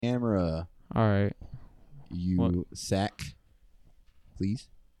Camera. All right. You What? sack, please.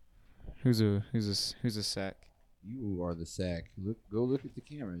 Who's a sack? You are the sack. Go look at the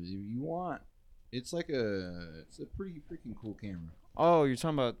camera. You want? It's a pretty freaking cool camera. Oh, you're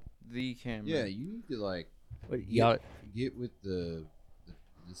talking about the camera. Yeah, you need to What, y'all, get with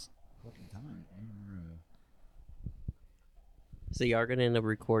this fucking time. so y'all are gonna end up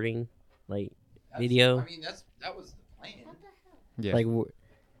recording video? I mean, that was the plan. Yeah. Like,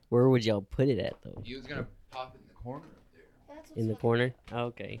 where would y'all put it at though? He was gonna pop in the corner up there. In the corner? Oh,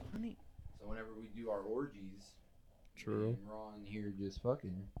 okay. So whenever we do our orgies, True. and we're on here just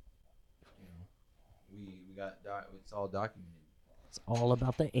fucking, we got it's all documented. It's all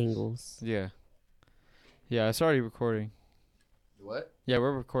about the angles. Yeah. Yeah, it's already recording. What? Yeah,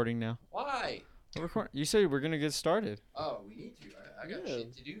 we're recording now. Why? We're you said we're gonna get started. Oh, we need to. I got Yeah.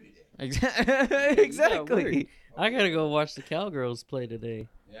 shit to do today. Exactly. I gotta go watch the Cowgirls play today.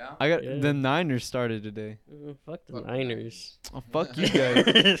 Yeah. The Niners started today. Fuck the Fuck the Niners. Oh, fuck you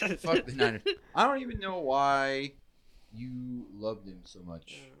guys. Fuck the Niners. I don't even know why you love them so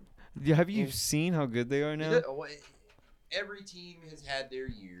much. Have you seen how good they are now? Every team has had their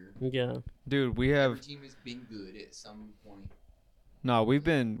year. Yeah. Dude, Every team has been good at some point. No, we've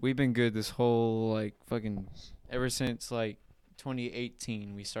been good this whole fucking ever since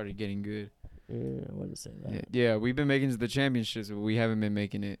 2018 we started getting good. Yeah, I wouldn't say that. Yeah, we've been making it to the championships, but we haven't been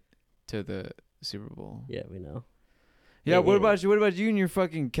making it to the Super Bowl. Yeah, we know. Yeah, what about you? What about you and your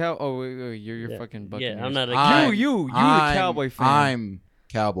fucking cow? Oh, wait, you're your fucking Buccaneers. Yeah, I'm not a you the Cowboy fan. I'm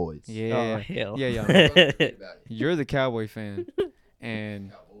Cowboys. Yeah. Oh, hell. Yeah. You're the Cowboy fan,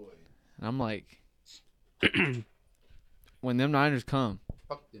 and I'm like, when them Niners come,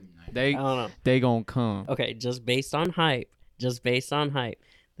 Fuck them Niners. I don't know. they gonna come. Okay, just based on hype,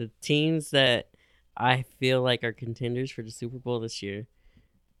 the teams that I feel like are contenders for the Super Bowl this year: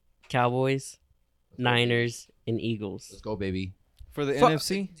 Cowboys, Niners, and Eagles. Let's go, baby. For the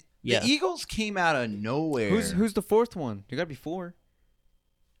NFC. Yeah. The Eagles came out of nowhere. Who's the fourth one? You gotta be 4.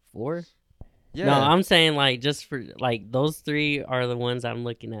 4? Yeah. No, I'm saying just for those 3 are the ones I'm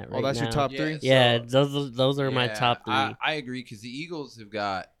looking at right now. Oh, that's your top 3. Yeah, those are my top 3. I agree because the Eagles have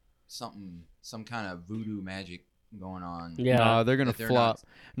got some kind of voodoo magic going on. Yeah. No, they're gonna That they're flop.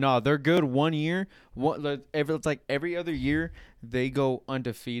 No, they're good one year. It's like every other year they go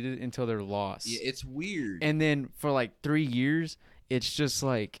undefeated until they're lost. Yeah, it's weird. And then for 3 years, it's just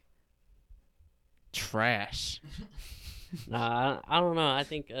trash. Nah, I don't know. I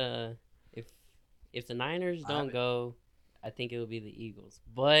think if the Niners don't go, I think it would be the Eagles.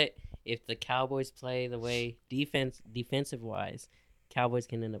 But if the Cowboys play the way defensive wise, Cowboys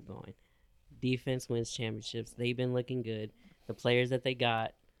can end up going. Defense wins championships. They've been looking good. The players that they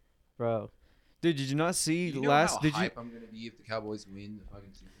got, bro. Dude, did you not see you know last? How Did hype you? I'm gonna be if the Cowboys win the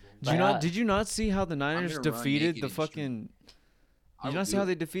fucking Super Bowl? Did you not see how the Niners gonna run defeated naked the in the street. fucking? I Did you will not see do how it.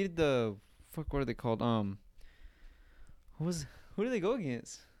 they defeated the? Who are they called? Who do they go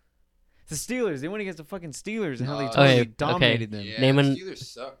against? The Steelers. They went against the fucking Steelers and how they totally Okay, dominated them. Yeah, Name the an- Steelers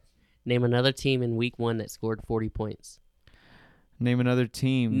suck. Name another team in Week 1 that scored 40 points. Name another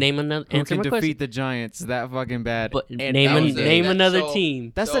team. Name another. who Answer can my defeat question. the Giants that fucking bad. But And name everything. another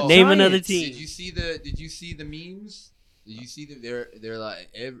team. That's so- the Name Giants. another team. Did you see the memes? Did you see that they're like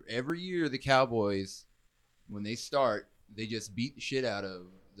every year the Cowboys when they start they just beat the shit out of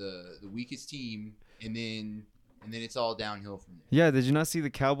the weakest team and then it's all downhill from there. Yeah, did you not see the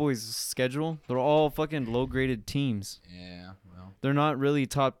Cowboys' schedule? They're all fucking low-graded teams. Yeah, well, They're not really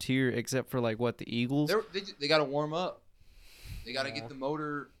top tier except for the Eagles. they got to warm up. They got to get the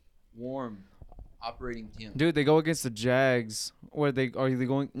motor warm, operating temp. Dude, they go against the Jags. Are they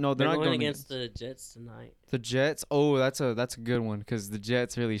going? No, they're They're not going going against the Jets tonight. the Jets. Oh, that's a good one because the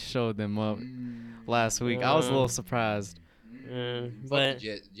Jets really showed them up last week. I was a little surprised. Fuck but-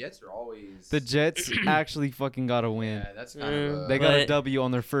 the Jets are always The Jets actually fucking got to win. Yeah, that's kind of They got a But- W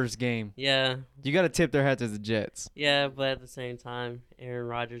on their first game. Yeah, You got to tip their hat to the Jets. yeah, but at the same time, Aaron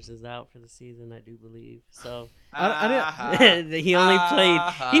Rodgers is out for the season, I do believe. So he only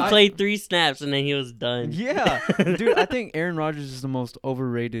played 3 snaps and then he was done. Yeah, dude, I think Aaron Rodgers is the most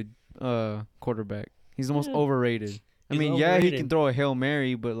overrated quarterback. He's the most overrated. I He's mean, yeah, he overrated. can throw a Hail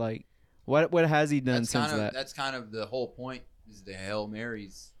Mary, but what has he done That's since kind of that? that's kind of the whole point is the Hail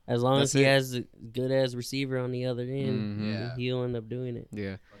Marys. As long That's as he it. has a good as receiver on the other end, Mhm. Yeah. he'll end up doing it.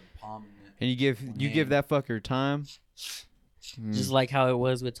 Yeah, Fucking palming it. and you give that fucker time. Just like how it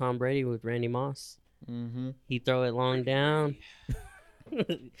was with Tom Brady with Randy Moss. Mm-hmm. He throw it long down.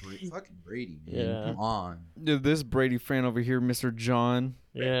 Fucking Brady, man. Yeah. Come on. Dude, this Brady fan over here, Mr. John.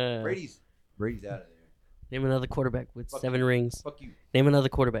 Yeah. Brady's out of there. Name another quarterback with Fuck 7 you. rings. Fuck you. Name another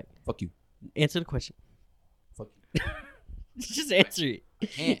quarterback. Fuck you. Answer the question. Fuck you. Just answer it. I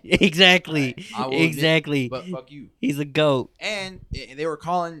can't. Exactly. Alright, I will admit, Exactly. but fuck you. He's a goat. And they were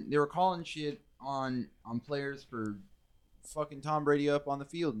calling shit on players for fucking Tom Brady up on the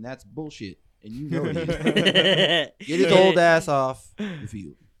field, and that's bullshit. And you know it is. Get his old ass off the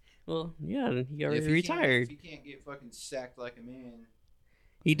field. Well, yeah, he already If he retired. If he can't get fucking sacked like a man.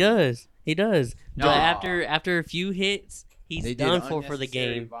 He does. He does. No. But after a few hits, he's They done did for the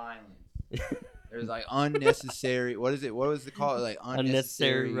unnecessary game. Violence. There's like unnecessary. What is it? What was it called? Like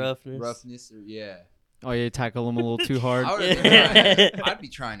Unnecessary roughness. Roughness, or yeah. Oh yeah, tackle him a little too hard. I'd be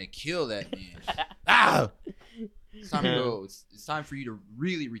trying to kill that man. Ah! It's time to go. It's time for you to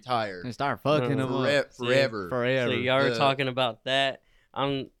really retire. And start fucking him up Forever. forever. So y'all are talking about that.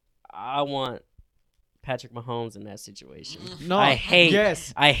 I want Patrick Mahomes in that situation. No, I hate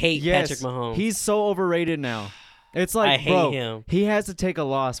Yes, Patrick yes. Mahomes. He's so overrated now. It's like, I hate bro, him. he has to take a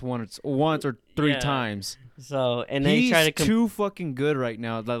loss once or 3 Yeah. times. So and they He's try to too fucking good right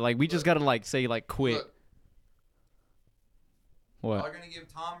now. Like we just gotta say quit. Look, What? y'all are gonna give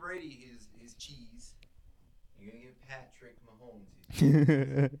Tom Brady his cheese. You're gonna give Patrick Mahomes his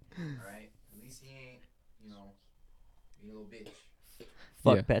cheese. All right. At least he ain't, being a little bitch.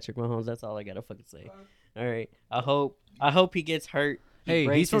 fuck Yeah. Patrick Mahomes. That's all I gotta fucking say. All right. I hope he gets hurt. Hey,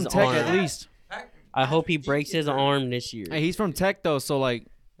 breaks he's from his Tech arm. at least. I hope he Patrick breaks did his get hurt. arm this year. Hey, he's from Tech though, so like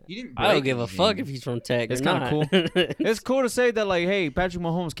He didn't. I don't break give a anything. fuck if he's from Tech. It's or kinda not. it's cool to say that like, hey, Patrick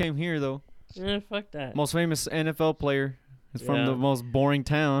Mahomes came here though. Yeah, fuck that. Most famous NFL player. Is from Yeah. the most boring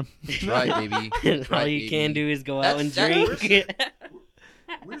town. Right, baby. All Right, you can baby. do is go out and That's- drink.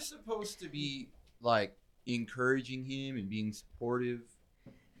 We're supposed to be like encouraging him and being supportive.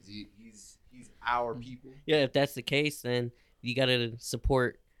 He's our people. Yeah, if that's the case, then you gotta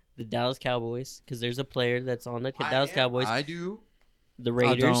support the Dallas Cowboys because there's a player that's on the Dallas Cowboys. I do. The don't.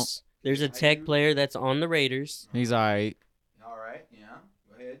 Raiders. There's a I Tech do. player that's on the Raiders. He's alright. All right. Yeah.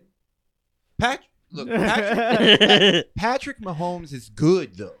 Go ahead. Patrick Mahomes is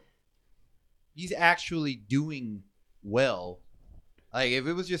good though. He's actually doing well. Like if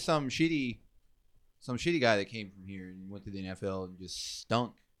it was just some shitty guy that came from here and went to the NFL and just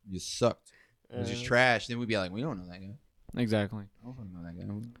stunk, just sucked, it was just trash, then we'd be like, we don't know that guy. Exactly. I don't fucking know that guy.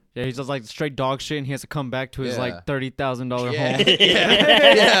 Yeah, he's just like straight dog shit, and he has to come back to his Yeah. like $30,000 Yeah. home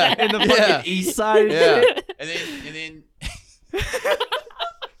Yeah. in the fucking Yeah. east side. and Yeah. shit. And then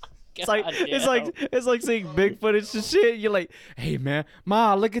It's like seeing Bigfoot and shit. You're like, hey man,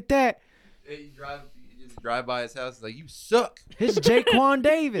 ma, look at that. you just drive by his house, it's like you suck. It's Jaquan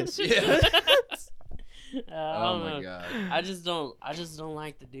Davis. Yeah. I Oh don't my know. god. I just don't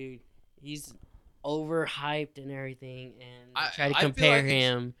like the dude. He's overhyped and everything, and they try to I feel compare like it's-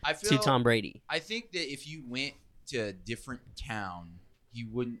 him I to feel Tom Brady. I think that if you went to a different town, he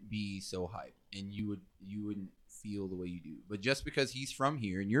wouldn't be so hyped, and you wouldn't feel the way you do. But just because he's from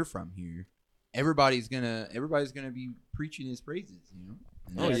here and you're from here, everybody's gonna be preaching his praises, you know.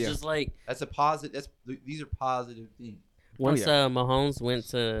 And Oh, It's yeah. just like that's a positive. These are positive things. once yeah. Mahomes went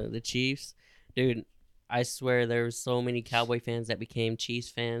to the Chiefs, dude. I swear there were so many Cowboy fans that became Chiefs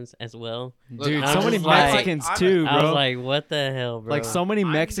fans as well. Look, Dude, I so was many just like- Mexicans I'm a- too, I was bro. like, what the hell, bro? Like so many I'm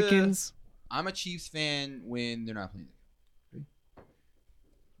the- Mexicans. I'm a Chiefs fan when they're not playing. Okay?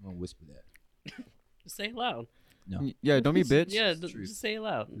 I'm gonna whisper that. Just say it loud. No, Yeah, don't be bitch. Yeah, True. just say it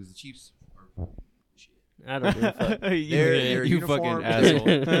loud. because the Chiefs are shit. I don't give a fuck. Their you fucking uniform-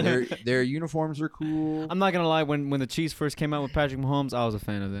 asshole. Their uniforms are cool. I'm not gonna lie. When the Chiefs first came out with Patrick Mahomes, I was a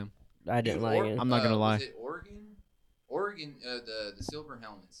fan of them. I didn't like it. I'm not gonna lie. Was it Oregon? The silver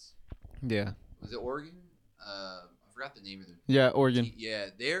helmets. Yeah. Was it Oregon? I forgot the name of them. Yeah, Oregon. Yeah,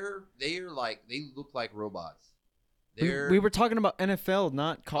 they're like they look like robots. We were talking about NFL,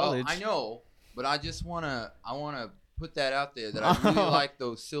 not college. Oh, I know, but I wanna put that out there that I really like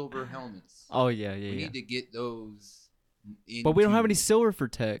those silver helmets. Oh yeah, We yeah, yeah. need to get those. But we don't have any into- silver for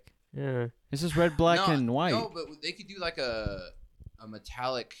Tech. Yeah. It's just red, black, No, and white. No, but they could do like a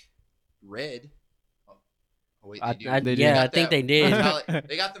metallic red. Oh wait, they do. They do. Yeah, I got think that they did. metallic-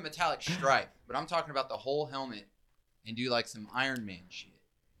 they got the metallic stripe, but I'm talking about the whole helmet and do like some Iron Man shit.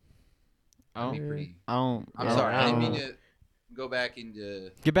 That'd be pretty. I don't. I'm I sorry, I didn't don't- mean to go back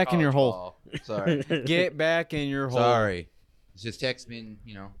into. Get back in your college hole. ball. Sorry. Get back in your hole. Sorry. It's just Tech's been,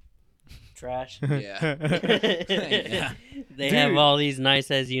 Trash. yeah. Yeah. They Dude. have all these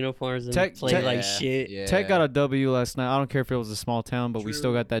nice ass uniforms and Tech- play Tech- like Yeah, shit. Yeah. Tech got a W last night. I don't care if it was a small town, but we True,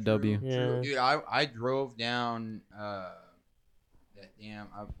 still got that true, W. true. Yeah. Dude, I drove down that damn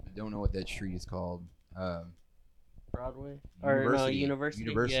I don't know what that street is called. Broadway or no University.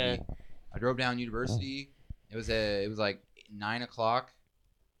 University. Yeah. I drove down University It was like 9 o'clock,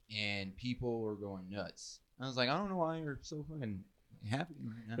 and people were going nuts. I was like, I don't know why you're so fucking happy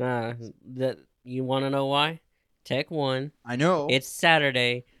right now. That you want to know why? Tech won. I know. It's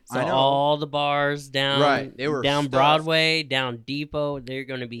Saturday, so I know. all the bars down, They were down stuffed. Broadway, down Depot, they're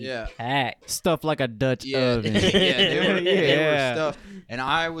gonna be packed. Stuff like a Dutch Yeah, oven. they were stuffed, and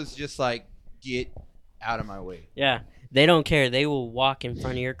I was just like, get out of my way. Yeah, they don't care. They will walk in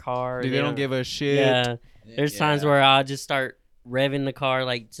front of your car. Dude, they don't give a shit. Yeah, there's times where I'll just start revving the car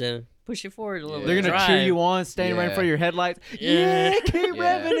like to push it forward a little They're bit. gonna cheer you on, standing right in front of your headlights. Yeah, keep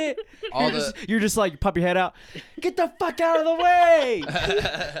revving it. You're just like pop your head out. Get the fuck out of the way.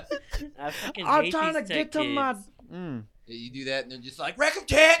 I'm trying to get to my. You do that, and they're just like, wreck 'em,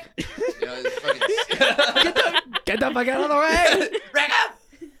 Ted! It's fucking... get the fuck out of the way. Wreck 'em!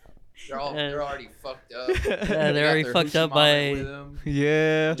 They're already fucked up. They're already fucked up by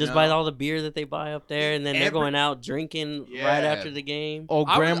by all the beer that they buy up there, and then they're going out drinking right after the game. Oh,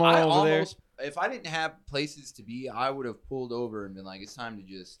 grandma over there. If I didn't have places to be, I would have pulled over and been like, it's time to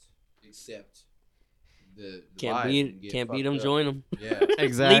just accept the can't beat them, join them. Yeah,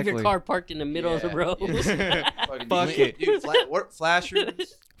 exactly. Leave your car parked in the middle of the road. Fuck it, dude.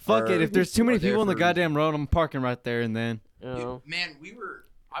 Flashers. Fuck it. If there's too many people on the goddamn road, I'm parking right there and then. Dude, man,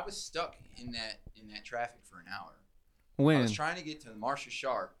 I was stuck in that traffic for an hour. When? I was trying to get to Marcia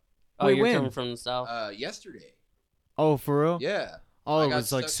Sharp. Oh, Wait, you're when? coming from the south? Yesterday. Oh, for real? Yeah. Oh, it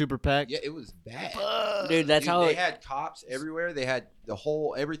was like super packed? Yeah, it was bad. Dude, that's how they had cops everywhere. They had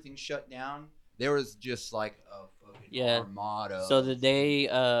everything shut down. There was just like a fucking armada. So the day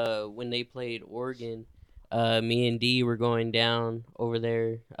when they played Oregon, me and D were going down over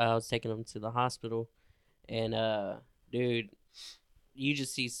there. I was taking them to the hospital, and dude, you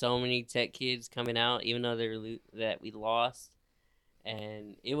just see so many Tech kids coming out, even though that we lost.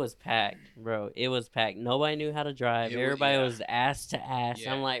 And it was packed, bro. It was packed. Nobody knew how to drive. Everybody was ass to ass.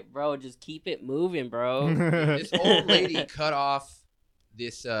 Yeah. I'm like, bro, just keep it moving, bro. This old lady cut off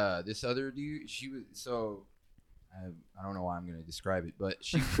this other dude. She was I don't know why I'm gonna describe it, but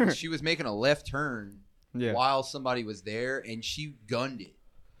she was making a left turn while somebody was there, and she gunned it.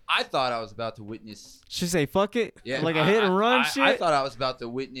 I thought I was about to witness. She say, "Fuck it," like a I, hit and run shit. I thought I was about to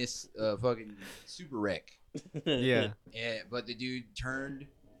witness a fucking super wreck. Yeah, but the dude turned.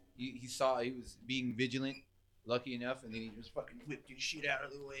 He saw he was being vigilant, lucky enough, and then he just fucking whipped his shit out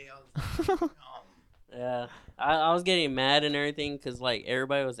of the way. I was like, yeah, I was getting mad and everything because like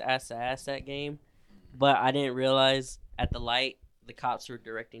everybody was ass to ass that game, but I didn't realize at the light the cops were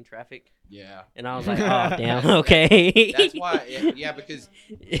directing traffic. Yeah, and I was like, oh damn, okay. That's why, because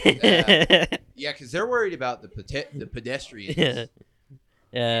because they're worried about the pedestrians.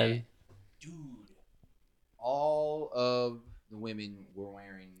 Yeah. Dude, all of the women were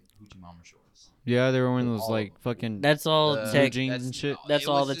wearing Hoochie Mama shorts. Yeah, they were wearing those like fucking. That's all Tech jeans and shit. That's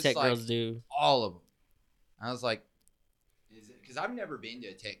all the Tech girls do. All of them. I was like, because I've never been to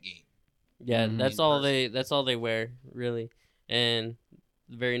a Tech game. Yeah, that's all they wear really, and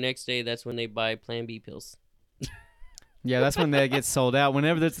the very next day that's when they buy Plan B pills. Yeah, that's when they get sold out.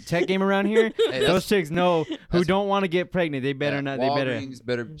 Whenever there's a Tech game around here, those chicks know who don't want to get pregnant. They better not. Walgreens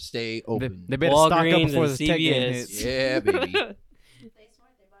better stay open. They better stock up before the Tech game hits. Yeah, baby. They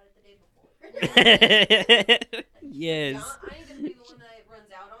smart. They bought it the day before. Yes. I ain't gonna be the one that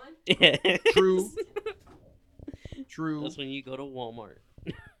runs out on. True. That's when you go to Walmart.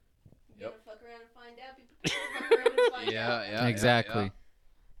 Yep. Fuck around and find out. People fuck around and find out. Yeah. Exactly.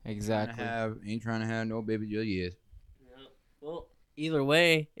 Yeah. Exactly. Ain't trying to have no baby just yet. Well, either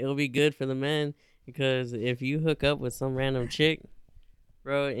way, it'll be good for the men because if you hook up with some random chick,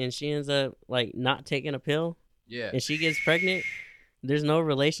 bro, and she ends up like not taking a pill, and she gets pregnant, there's no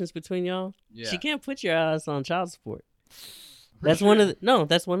relations between y'all. Yeah. She can't put your ass on child support. That's one of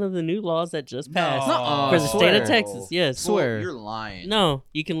the new laws that just passed for the state of Texas. Yes, swear you're lying. No,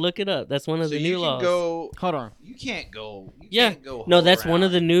 you can look it up. That's one of the new laws. Hold on. You can't go. No, that's one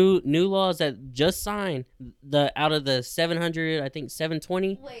of the new laws that just signed. Out of the 700, I think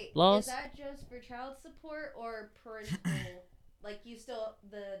 720 laws. Is that just for child support or parental? Like the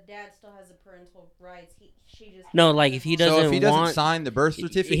dad still has the parental rights. She just like if he doesn't sign the birth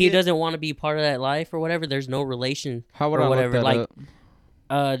certificate, he doesn't want to be part of that life or whatever. There's no relation. How would I look that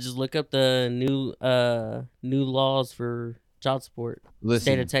up? Just look up the new laws for child support.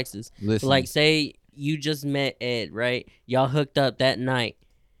 State of Texas. Like say you just met Ed, right? Y'all hooked up that night,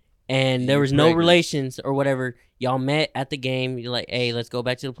 and there was no relations or whatever. Y'all met at the game. You're like, hey, let's go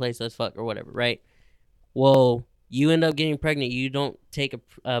back to the place. Let's fuck or whatever, right? Well. You end up getting pregnant. You don't take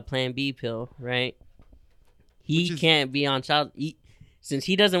a Plan B pill, right? He can't be on since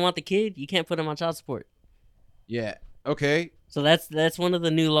he doesn't want the kid. You can't put him on child support. Yeah. Okay. So that's one of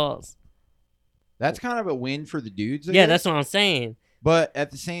the new laws. That's kind of a win for the dudes. I Yeah, guess. that's what I'm saying. But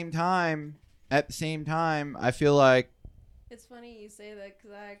at the same time, I feel like. It's funny you say that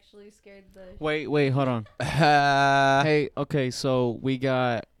because I actually scared the. Wait, hold on. Hey. Hey, okay, so we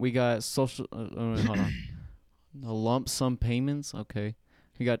got social. Hold on. The lump sum payments. Okay,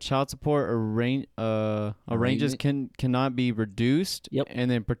 we got child support arranges cannot be reduced. Yep. And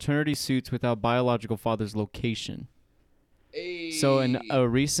then paternity suits without biological father's location. So in a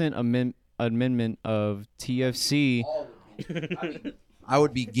recent amendment of TFC. I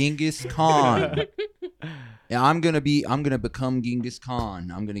would be Genghis Khan. Yeah, I'm gonna become Genghis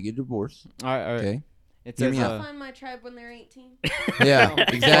Khan. I'm gonna get divorced. All right. Okay. It Hear says, me I'll out. find my tribe when they're 18. Yeah, Oh,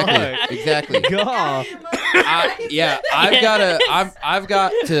 exactly, fuck. exactly. God. I've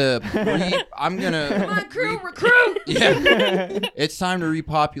got to. I'm gonna. My crew recruit. Yeah, it's time to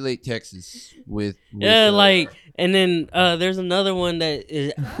repopulate Texas with Yeah, and then there's another one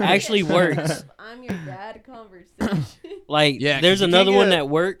that actually works. I'm your dad conversation. Yeah, 'cause There's you can't another one get that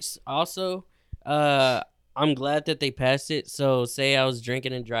works also. I'm glad that they passed it. So say I was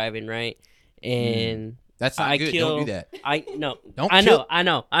drinking and driving, right? And That's not I good. kill- Don't do that. Don't I kill-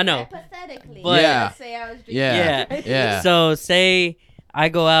 know. Hypothetically, But- Yeah. let's say I was drinking. Yeah. Yeah. So say I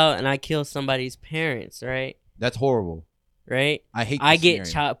go out and I kill somebody's parents, right? That's horrible. Right? I hate. I this get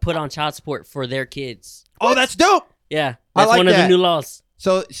scenario. put on child support for their kids. Oh, that's dope. Yeah, I that's like one of that. the new laws.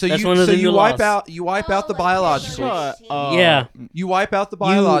 So That's one of the you new wipe laws. out the biological. Shut up. Yeah. You wipe out the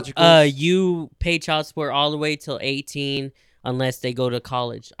biological. You pay child support all the way till 18, unless they go to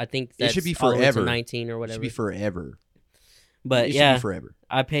college. I think It that's should be all the way to forever. 19 or It whatever. should be forever. But It should yeah, be forever.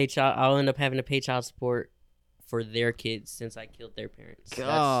 I'll end up having to pay child support for their kids since I killed their parents.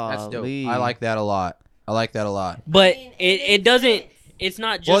 That's dope. Golly. I like that a lot. But I mean, it doesn't. makes sense. It's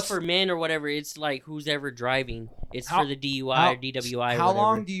not just Well, it's- for men or whatever. It's like who's ever driving. It's How- for the DUI how- or DWI. How or whatever.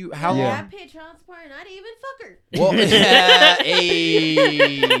 long do you? How Yeah, long? I paid child support and I didn't even fuck her. Well,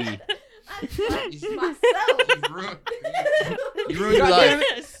 hey. I fucked myself. You ruined your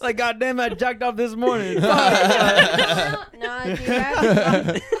life. Like, goddamn, I jacked off this morning. No, dude,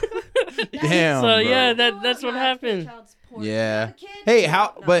 I Damn. So bro. yeah, that's what happened. Yeah. Hey,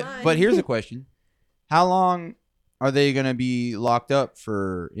 but here's a question. How long are they gonna be locked up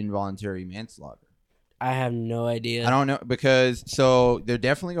for involuntary manslaughter? I have no idea. I don't know because they're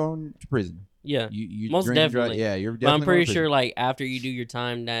definitely going to prison. Yeah, You Most drink and drive- definitely. Yeah, you're but definitely. I'm pretty going to sure prison. like after you do your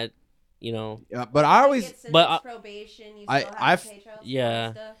time, that But I always. But probation. You I- still have I've- to pay child support Yeah.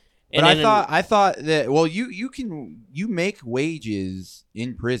 and stuff. And But then- I thought that you make wages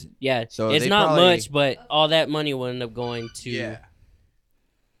in prison. yeah, So it's they not probably- much, but all that money will end up going to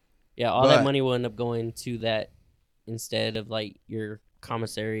all But- that money will end up going to that instead of like your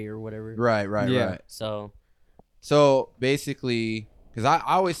commissary or whatever. Right. Yeah. Right. So basically, because I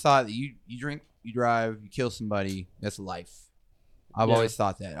always thought that you drink, you drive, you kill somebody, that's life. I've Yeah. always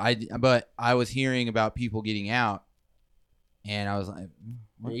thought that. But I was hearing about people getting out, and I was like,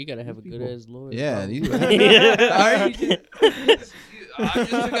 what? you gotta have a These good people- ass lawyer. Yeah, probably. these. I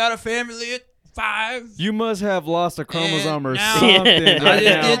just got a family at 5. You must have lost a chromosome or now- something Yeah. right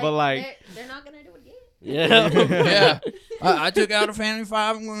just now, did- but like, they're not gonna do it again. yeah. Yeah, I took out a family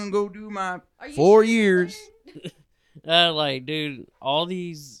 5. I'm gonna go do my Are you 4 sure you years. learned? Like, dude, all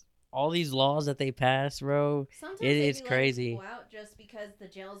these laws that they pass, bro. Sometimes It they is be letting crazy. people out just because the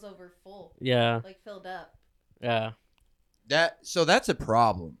jail's over full, Yeah, like filled up. yeah. That's a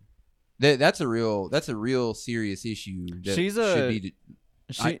problem. That's a real serious issue. That She's should a-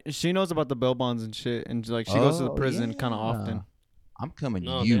 be. she knows about the bail bonds and shit, and like she goes to the Oh, prison kind of yeah. often. I'm coming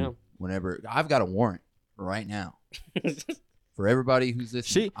Oh, to you damn. whenever I've got a warrant right now. For everybody who's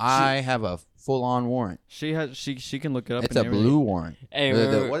listening, I have a full-on warrant. She can look it up. It's and a everything. blue warrant.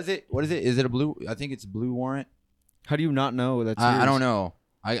 Hey, What is it? What is it? Is it a blue? I think it's a blue warrant. How do you not know that's I yours? don't know.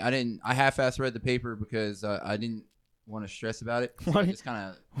 I didn't. I half-ass read the paper because I didn't want to stress about it. So I What? just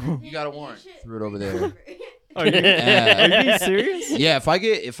kind of. You got a warrant. should Threw it over read there. Are you, Yeah. are you being serious? Yeah, if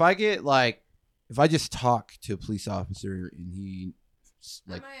I just talk to a police officer and he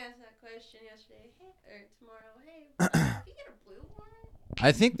like, I might ask that question yesterday or tomorrow. Hey, you get a blue warrant?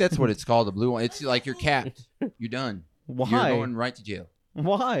 I think that's what it's called, a blue one. It's like you're capped. You're done. You're Why? going right to jail.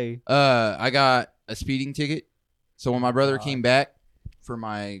 Why? I got a speeding ticket. So when my brother God. came back for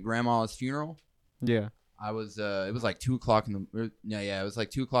my grandma's funeral, Yeah. I was it was like 2:00 in the it was like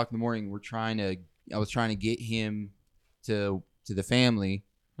 2:00 in the morning. I was trying to get him to the family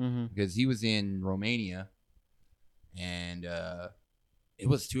Mm-hmm. because he was in Romania, and it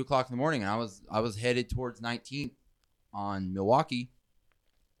was 2:00 in the morning, and I was headed towards 19th on Milwaukee,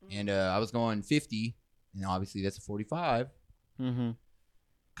 and I was going 50, and obviously that's a 45. Mm-hmm.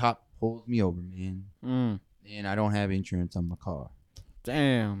 Cop pulls me over, man. And I don't have insurance on my car.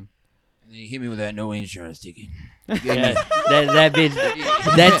 Damn. And he hit me with that no insurance ticket. Yeah, that bitch,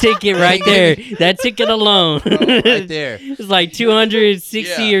 that ticket right there, that ticket alone, right there. It's like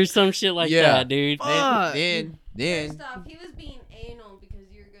 260 Yeah. or some shit like Yeah. that, dude. Then First off, he was being anal because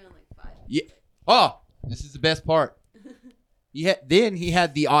you were going like 5. yeah. Oh, this is the best part. Then he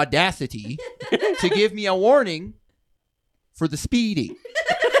had the audacity to give me a warning for the speeding.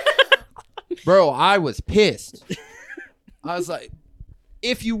 Bro, I was pissed. I was like,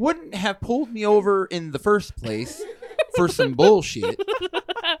 if you wouldn't have pulled me over in the first place for some bullshit,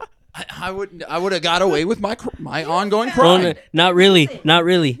 I would have got away with my ongoing Well, crime. not really,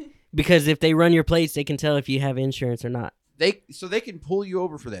 because if they run your plates, they can tell if you have insurance or not. They can pull you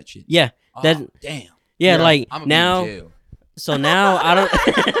over for that shit. Yeah, Oh, that damn. yeah, like I'm gonna now. be in jail. So now I don't.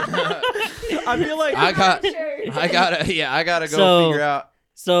 I feel like I gotta go So- figure out.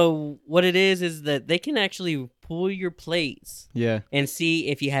 So what it is that they can actually pull your plates yeah, and see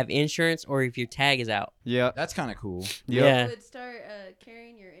if you have insurance or if your tag is out. yeah, That's kind of cool. Yeah. You would start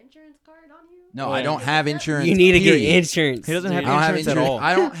carrying your insurance card on you? No, Yeah. I don't have insurance. You need to get period. insurance. He doesn't have dude. I don't have insurance at insurance all.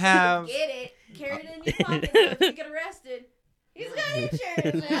 I don't have. Get it. Carry it in your pocket so if you get arrested, he's got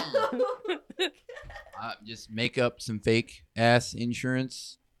insurance now. Just make up some fake ass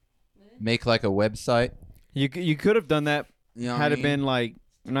insurance. Make like a website. you could have done that You know what had I it mean? been like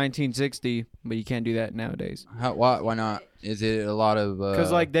 1960, but you can't do that nowadays. Why not? Is it a lot of?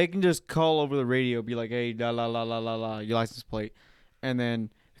 Because like they can just call over the radio, be like, "Hey, la la la la la la, your license plate," and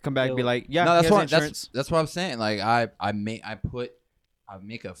then come back and be like, "Yeah, no, he that's has what insurance." that's what I'm saying. Like I make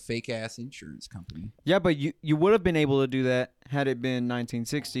a fake ass insurance company. Yeah, but you would have been able to do that had it been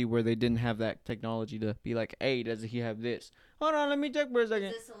 1960, where they didn't have that technology to be like, "Hey, does he have this? Hold on, let me check for a second."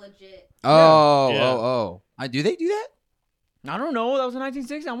 Is this a legit? Oh, Yeah. oh. Do they do that? I don't know. That was in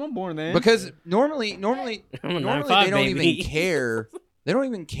 1960. I wasn't born then. Because normally I'm a they 9'5", don't baby. even care. They don't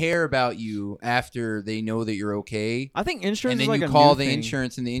even care about you after they know that you're okay. I think insurance And is then like you a call new the thing.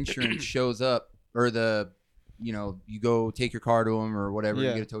 insurance, and the insurance shows up, or you go take your car to them or whatever, Yeah.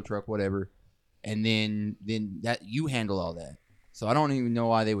 you get a tow truck, whatever, and then that you handle all that. So I don't even know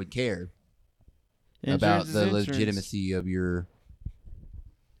why they would care about Insurance is the insurance. legitimacy of your.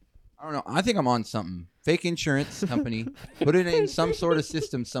 I don't know. I think I'm on something. Fake insurance company. Put it in some sort of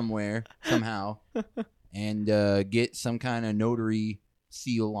system somewhere, somehow, and get some kind of notary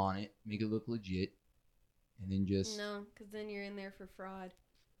seal on it. Make it look legit, and then just. No, because then you're in there for fraud.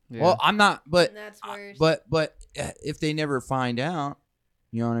 Yeah. Well, I'm not, but And that's worse. but if they never find out,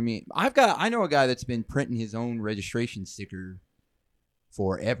 you know what I mean. I know a guy that's been printing his own registration sticker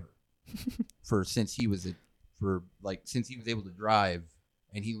forever, since he was able to drive,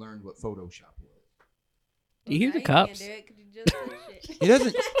 and he learned what Photoshop was. Do you hear Now the can't cops? do it 'cause you just said shit. He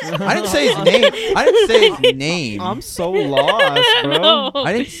doesn't. I didn't say his name. I didn't say his name. I'm so lost, bro. No.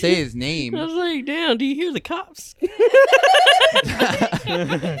 I didn't say his name. I was like, damn, do you hear the cops?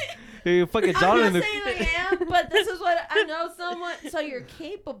 You fucking I'm John not in the saying I am, but this is what I know somewhat, so you're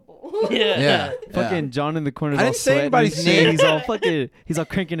capable. Yeah. fucking John in the corner. I didn't say anybody's name. He's all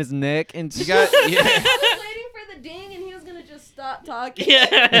cranking his neck and You got. Yeah. I was waiting for the ding, and he was gonna just stop talking.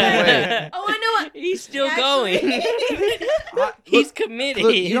 Yeah. Oh, I know what. He's still Actually- going. He's committed.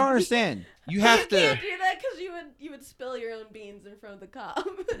 Look, you don't understand. You have You to. can't do that because you would spill your own beans in front of the cop.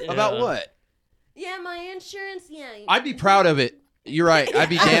 About what? Yeah, my insurance. Yeah. I'd be proud of it. You're right. I'd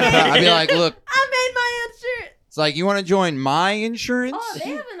be damn proud. I'd be like, look, I made my insurance. it's like, you want to join my insurance? Oh, they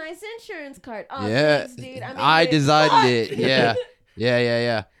have a nice insurance card. Oh, Yeah. thanks, dude. I designed Fuck. it. Yeah.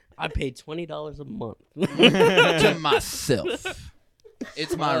 Yeah. I paid $20 a month. To myself.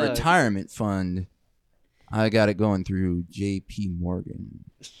 It's my Fuck. retirement fund. I got it going through J.P. Morgan.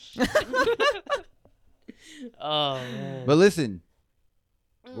 Oh man. But listen,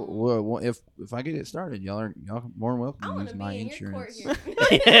 Mm. if I get it started, y'all more than welcome I to want use to my be in your court insurance.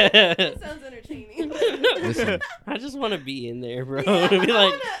 here. Yeah. That sounds entertaining. Listen, I just want to be in there, bro. Yeah, Be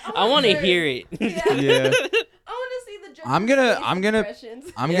like, I want to serve. hear it. Yeah. Yeah. I want to see the judge's I'm gonna- face I'm gonna-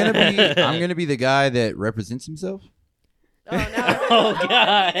 expressions. I'm gonna be the guy that represents himself. Oh, no. Oh,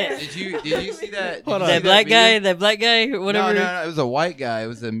 God. Did you see that? Hold did you on. see That black video? guy, that black guy, or whatever. No, it was a white guy. It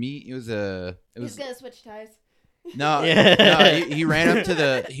was a meat. It was He's gonna switch ties. no. Yeah. No, he ran up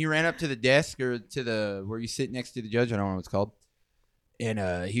to the desk or to the where you sit next to the judge. I don't know what it's called. And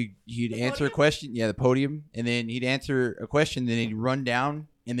he'd The answer a podium? question. Yeah, the podium. And then he'd answer a question. Then he'd run down.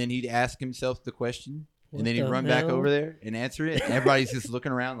 And then he'd ask himself the question. What and then he'd the run back hell? over there and answer it. And everybody's just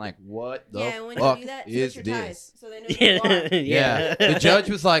looking around like, what the Yeah, and when you fuck do that, is switch your this? ties so they know who you are. Yeah. The judge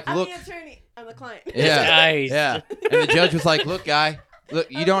was like, I'm look. the attorney. I'm the client. Yeah, Nice. yeah. And the judge was like, "Look, guy, look,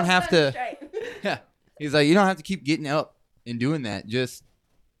 you don't have to." Yeah, he's like, "You don't have to keep getting up and doing that. Just,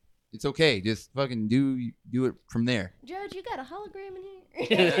 it's okay. Just fucking do it from there." Judge, you got a hologram in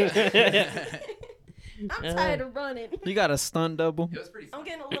here. I'm tired of running. You got a stunt double. It was pretty I'm fun.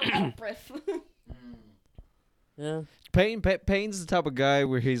 getting a little out of breath. Yeah. Peyton's the type of guy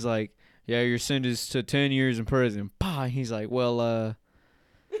where he's like, yeah, you're sentenced to 10 years in prison. Bah, he's like, well,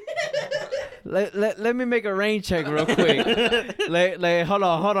 let me make a rain check real quick.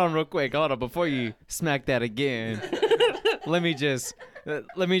 Hold on real quick. Hold on, before you smack that again. let me just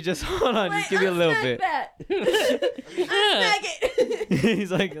hold on, just give me a little bit. That. Unsmack it.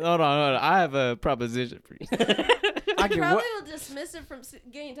 He's like, hold on. I have a proposition for you. I can Probably will dismiss it from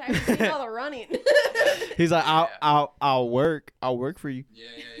getting tired of seeing all the running. He's like, I'll work for you.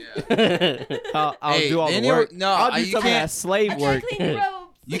 Yeah. I'll Hey, do all the anyway, work. no, I'll do you some of can't- that slave I work. gotta clean robes.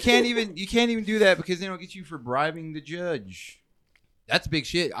 You can't even do that because then it'll get you for bribing the judge. That's big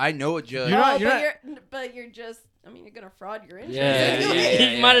shit. I know a judge. You're not- But you're just. I mean, you're gonna fraud your insurance.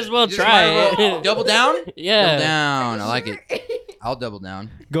 Yeah. You might as well You just try might as well- it. Double down? Yeah. Double down. I like it. I'll double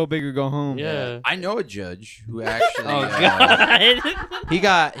down. Go big or go home. Yeah. I know a judge who actually Oh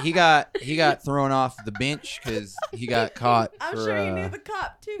God. he got thrown off the bench because he got caught I'm for sure you knew the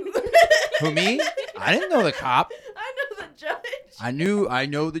cop too. who, me? I didn't know the cop. I know the judge. I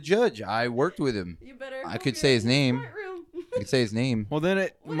know the judge. I worked with him. You better. I hope could you're say his in the name. front room. I could say his name. Well, then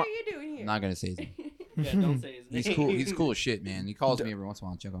What are you doing here? I'm not gonna say his name. Yeah, don't say his name. He's cool. He's cool as shit, man. He calls me every once in a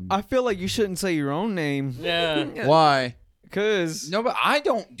while and check on me. I feel like you shouldn't say your own name. Yeah. Why? Cause No, but I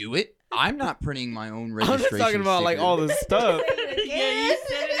don't do it. I'm not printing my own I'm registration. just talking about like sticker. all the stuff. Yeah, you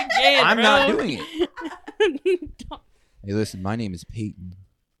said it again. I'm bro. not doing it. Hey, listen, my name is Peyton,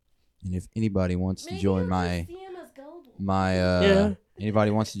 and if anybody wants to Maybe join you'll my just see him as gullible. Yeah.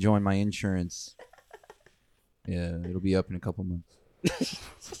 anybody wants to join my insurance, yeah, it'll be up in a couple months.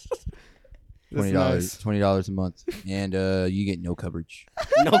 That's $20 a month, and you get no coverage.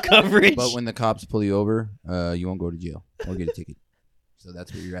 No coverage. But when the cops pull you over, you won't go to jail or get a ticket. So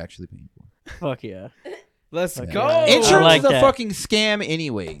that's what you're actually paying for. Fuck yeah. Let's Okay. go. Insurance I like is a that. fucking scam,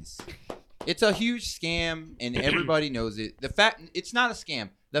 anyways. It's a huge scam, and everybody knows it. The fact it's not a scam.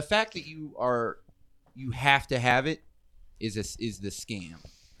 The fact that you have to have it is the scam.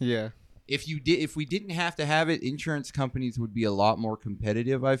 Yeah. If we didn't have to have it, insurance companies would be a lot more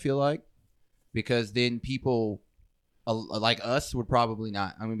competitive. I feel like, because then people like us would probably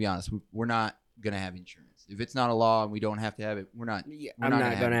not. I'm gonna be honest. We're not gonna have insurance if it's not a law and we don't have to have it. We're not. Yeah, we're I'm not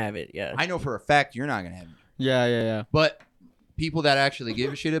have gonna it. have it. Yeah. I know for a fact you're not gonna have it. Yeah. But people that actually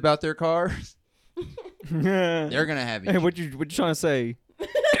give a shit about their cars, they're gonna have it. Hey, what you trying to say?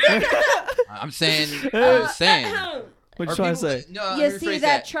 I'm saying. I'm saying. What you Are trying to people- say? No, You let me see rephrase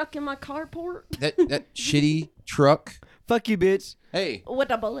that truck in my carport that shitty truck. Fuck you, bitch. Hey, with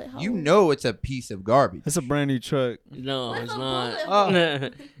a bullet hole? you know it's a piece of garbage. It's a brand new truck. No, With it's a not.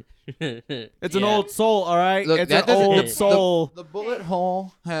 bullet It's an Yeah. old soul, all right? Look, it's that an doesn't- old soul. The bullet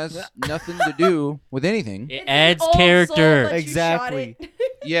hole has nothing to do with anything. It It's an adds old soul, character. but you Exactly. shot it.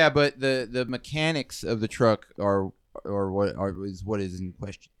 Yeah, but the mechanics of the truck is what is in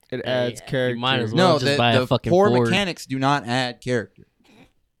question. It Yeah, adds yeah. character. You might as well No, just buy a the fucking poor Ford. mechanics do not add character.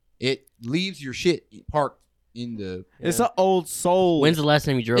 It leaves your shit parked in the. It's an old soul. When's the last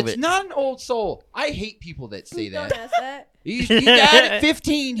time you drove It's it? not an old soul. I hate people that say Don't that. ask that. He died at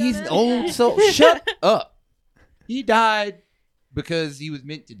 15. He's an old soul. Shut up. He died because he was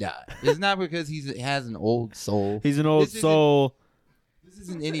meant to die. It's not because he has an old soul. He's an old This isn't- soul. This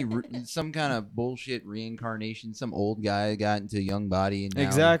isn't some kind of bullshit reincarnation. Some old guy got into a young body and now,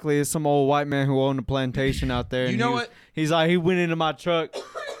 Exactly. It's some old white man who owned a plantation out there. You and know he what? He's like, he went into my truck.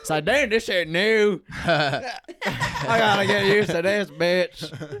 It's like, damn, this shit new. I gotta get used to this,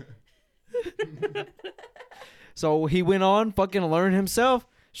 bitch. So he went on, fucking learned himself.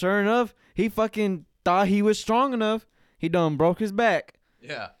 Sure enough, he fucking thought he was strong enough. He done broke his back.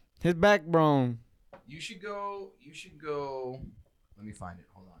 Yeah. His backbone. You should go. Let me find it.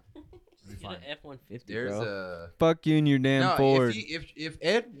 Hold on. Let me Get find an it. F-150, There's bro. a. Fuck you and your damn No, Ford. if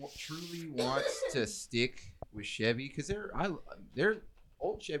Ed truly wants to stick with Chevy, because they're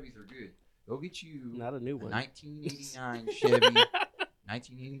old Chevys are good. Go get you Not a new a one. 1989 Chevy,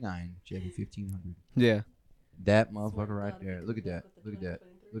 1989 Chevy 1500. Yeah. That motherfucker right there. Look at that. Look at that.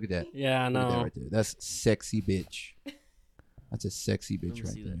 Look at that. Yeah, I Look at that know. right there. That's sexy bitch. That's a sexy Let bitch me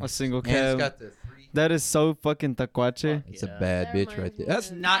right see there. A single And it's cab. got the three. That is so fucking tacuache. It's a Yeah. bad That bitch right reminds there. me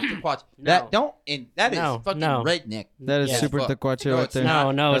That's of- not the quad. No. That don't and that is No, fucking no. redneck. That is Yeah. super Fuck. tacuache No, right it's there.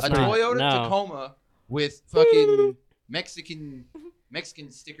 not. No, it's A That's not. Toyota No. Tacoma with fucking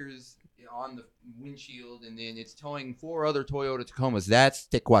Mexican stickers on the windshield, and then it's towing 4 other Toyota Tacomas. That's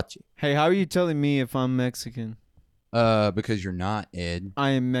tecuache. Hey, how are you telling me if I'm Mexican? Because you're not, Ed.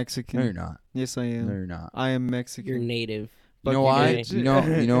 I am Mexican. No, you're not. Yes, I am. No, you're not. I am Mexican. You're native. You know Fuck why? guys. You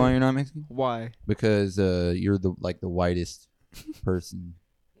know why you're not Mexican? Why? Because you're the whitest person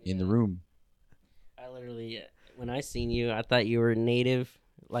in the room. I literally, when I seen you, I thought you were native.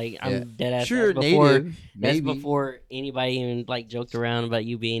 Like, Yeah. I'm dead ass. Sure, that's before, native. That's Maybe. before anybody even like joked around about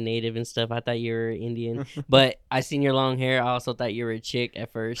you being native and stuff. I thought you were Indian, but I seen your long hair. I also thought you were a chick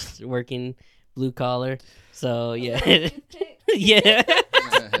at first, working blue collar. So yeah, yeah,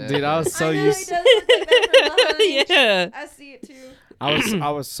 Dude, I was so I know used. he does look like that from behind. yeah. I see it too.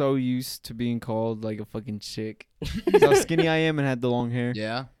 I was so used to being called like a fucking chick. That's how skinny I am and had the long hair.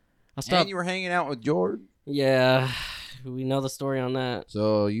 Yeah. I stopped. And you were hanging out with George, Yeah, we know the story on that.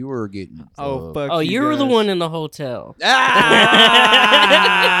 so you were getting. Oh fuck! Oh, you were the guys. one in the hotel.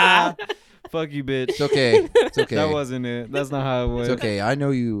 Ah! Fuck you, bitch. It's okay. It's okay. That wasn't it. That's not how it went. It's okay. I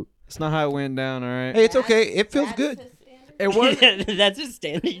know you. It's not how it went down. All right. Hey, it's okay. It feels That's good. his standard. It wasn't. That's his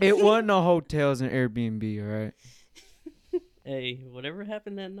standard. It wasn't no hotels and Airbnb. All right. Hey, whatever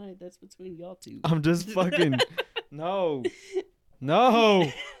happened that night, that's between y'all two. I'm just fucking. No.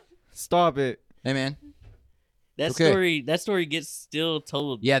 No. Stop it. Hey, man. That okay. story gets still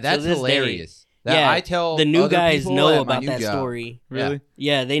told. Yeah, to that's this day. hilarious. That Yeah, I tell The new other guys people know at my about new that job. story. Really?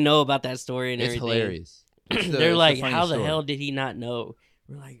 Yeah, they know about that story and It's everything. hilarious. It's the- They're it's like, the how funniest the story. hell did he not know?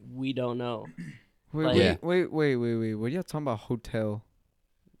 We're like, we don't know. Wait, Like- Yeah. wait. What are y'all talking about? Hotel?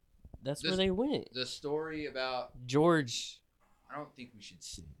 That's This- where they went. The story about. George. I don't think we should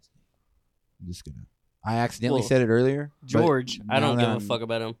say his name. I'm just gonna. I accidentally Well, said it earlier. but George. I now don't that give a I'm- fuck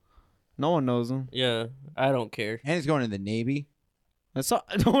about him. No one knows them. Yeah, I don't care. And he's going to the Navy. That's all.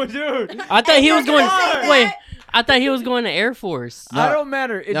 No, dude. I thought he was going. say Wait, that. I thought he was going to Air Force. No. I don't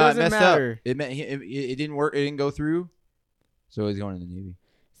matter. It No, doesn't messed matter. Up. It didn't work. It didn't go through. So he's going to the Navy.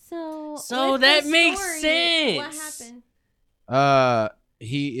 So with that the makes story, What sense. happened?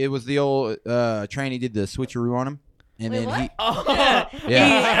 It was the old trainee did the switcheroo on him, and Wait, then what? he. Oh. Yeah. Yeah.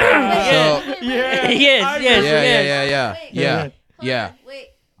 Yeah. So Yeah. Yes, I yes, remember. yeah. Wait, Yeah. hold Yeah. on, Wait.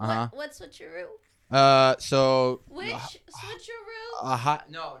 Uh-huh. What switcheroo? So. Which switcheroo?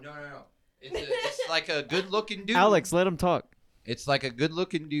 No. It's like a good-looking dude. Alex, let him talk. It's like a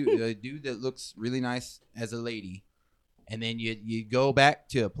good-looking dude, a dude that looks really nice as a lady, and then you go back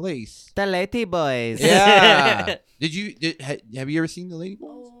to a place. The Lady Boys. Yeah. Have you ever seen the Lady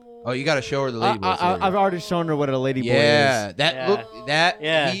Boys? Oh, you got to show her the Lady Boys. I've already shown her what a Lady Boy Yeah, is. that Yeah. look that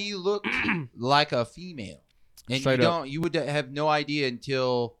Yeah. he looked like a female, and Straight up. you would have no idea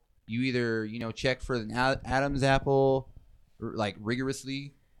until you either check for an Adam's apple, like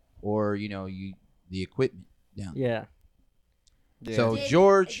rigorously, or the equipment down. Yeah. Yeah. So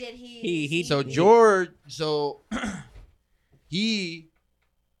George, Did He- so George, he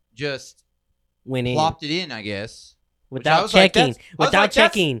just Went in plopped it in, I guess. Which I without was like, checking. that's- I was Without like,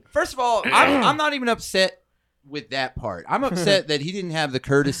 that's- checking. First of all, I'm not even upset with that part. I'm upset that he didn't have the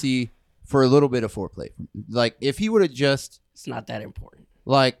courtesy for a little bit of foreplay. Like, if he would have just, It's not that important.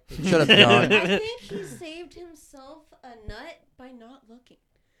 like, shut up, John. I think he saved himself a nut by not looking.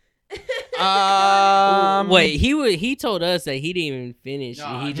 Wait, he told us that he didn't even finish.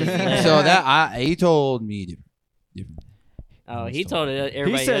 No, He just so left. so he told me different. Oh, he told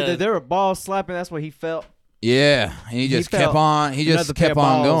everybody. He said that else. they were ball slapping. That's what he felt. Yeah, and he just kept felt on. He just another pair kept of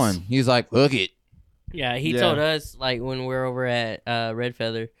on balls. going. He's like, look it. Yeah, he Yeah. told us like when we were over at Red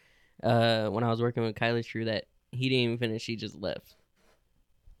Feather, when I was working with Kylie's crew, that he didn't even finish. He just left.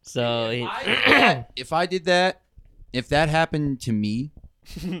 So If I did that, if that happened to me,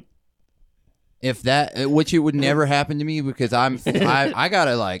 which it would never happen to me because I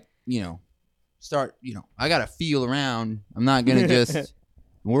gotta start, I gotta feel around. I'm not gonna just,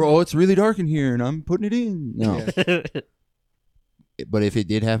 it's really dark in here and I'm putting it in. No. But if it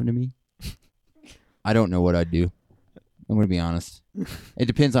did happen to me, I don't know what I'd do. I'm gonna be honest. It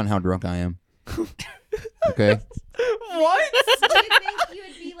depends on how drunk I am. Okay. What? Do you think you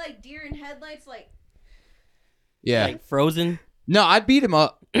would be like deer in headlights? Like, Yeah. like Frozen. No, I'd beat him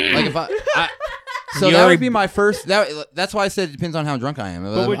up. Like if so You that already- would be my first. That's why I said it depends on how drunk I am.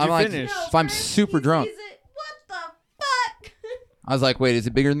 But would I'm you like, finish? if I'm first super he drunk, sees it, what the fuck? I was like, wait, is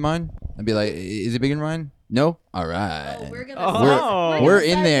it bigger than mine? I'd be like, is it bigger than mine? No. All right. Oh, we're gonna. Oh. We're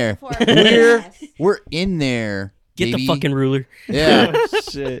in there. We're in there. Get the baby. fucking ruler. Yeah. Oh,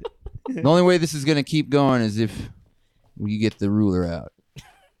 shit. The only way this is gonna keep going is if you get the ruler out.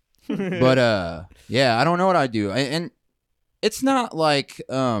 But yeah, I don't know what I'd do. And it's not like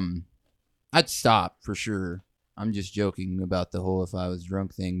I'd stop for sure. I'm just joking about the whole if I was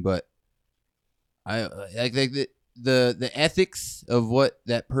drunk thing, but I like the ethics of what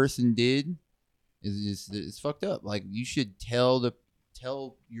that person did is just it's fucked up. Like you should tell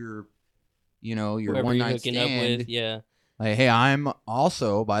your your Whoever one you're night hooking stand. up with, yeah. Like, hey, I'm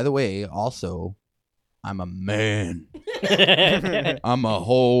also, by the way, I'm a man. I'm a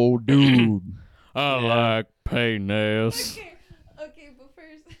whole dude. I like penis. Okay, but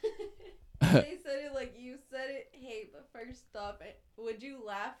first, they said it like you said it. Hey, but first stop it. Would you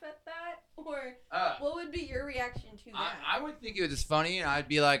laugh at that, or what would be your reaction to that? I would think it was funny, and I'd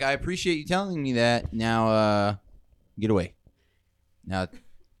be like, I appreciate you telling me that. Now, get away. Now,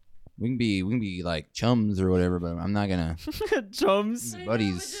 we can be like chums or whatever, but I'm not gonna. Chums. I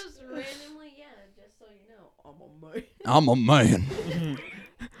buddies. know, but just randomly, just so you know, I'm a man.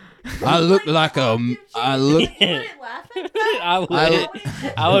 I look like a. I look. Like, you wouldn't laugh at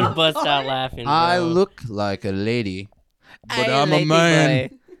that? I would bust out laughing. Bro. I look like a lady, but Hey, I'm a lady man.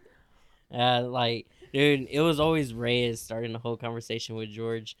 Like, dude, it was always Reyes starting the whole conversation with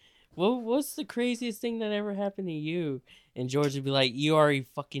George. What's the craziest thing that ever happened to you? And George would be like, you already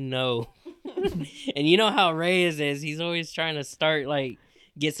fucking know. And you know how Reyes is. He's always trying to start, like,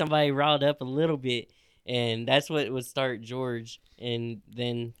 get somebody riled up a little bit. And that's what would start George. And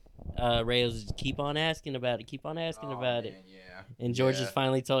then Reyes would keep on asking about it, about it. Yeah. And George just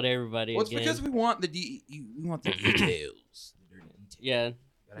finally told everybody Well, it's again. because we want the details. Yeah.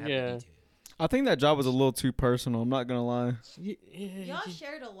 Gotta have Yeah. the details. I think that job was a little too personal. I'm not gonna lie. Y'all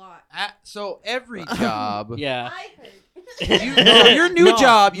shared a lot. So every job. Yeah. I heard. Your new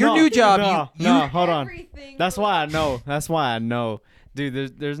job. No, hold on. Everything That's was- why I know.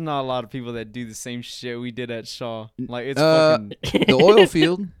 Dude, there's not a lot of people that do the same shit we did at Shaw. Like it's fucking The oil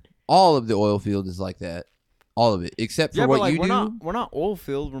field. All of the oil field is like that. All of it, except for yeah, what but like you we're do. we're not oil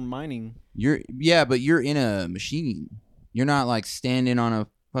field, we're mining. But you're in a machine. You're not like standing on a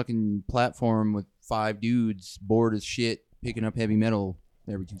fucking platform with 5 dudes bored as shit picking up heavy metal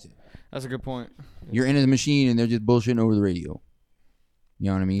every Tuesday. That's a good point. You're in a machine and they're just bullshitting over the radio. You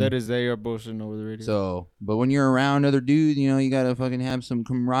know what I mean? They are bullshitting over the radio. So, but when you're around other dudes, you gotta fucking have some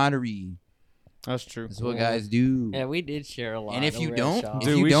camaraderie. That's true. That's what guys do. Yeah, we did share a lot. And if you over at don't, Shaw. if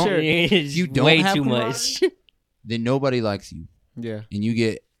Dude, you we don't, shared- It's you don't way have too camaraderie? much. then nobody likes you, Yeah. and you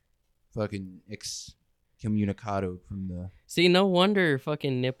get fucking excommunicado from the. See, no wonder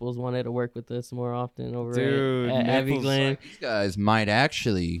fucking Nipples wanted to work with us more often over Dude, at Abbey Nipples, Glen. These guys might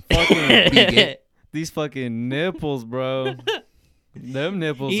actually Fucking these fucking nipples, bro. Them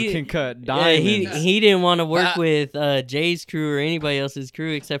nipples He- can cut Yeah, diamonds. he didn't want to work with Jay's crew or anybody else's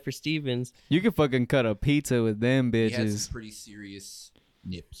crew except for Steven's. You can fucking cut a pizza with them He had bitches. some pretty serious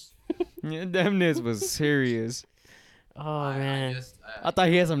nips. Yeah, them nips was serious. Oh man, I thought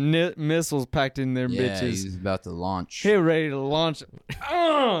he had some missiles packed in there, yeah, bitches. he's about to launch. He ready to launch.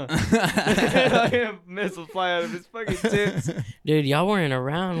 Missiles fly out of his fucking tits. dude, y'all weren't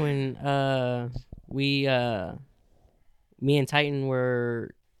around when me and Titan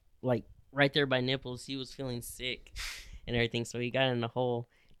were like right there by Nipples. He was feeling sick and everything, so he got in the hole.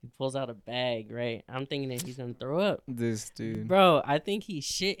 He pulls out a bag, right? I'm thinking that he's gonna throw up. This dude. Bro, I think he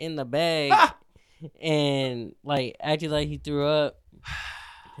shit in the bag and like acted like he threw up.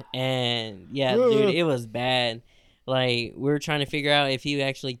 And yeah, dude, it was bad. Like we were trying to figure out if he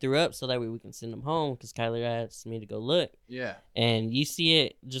actually threw up so that way we can send him home because Kyler asked me to go look. Yeah. And you see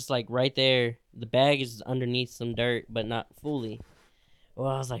it just like right there. The bag is underneath some dirt, but not fully. Well,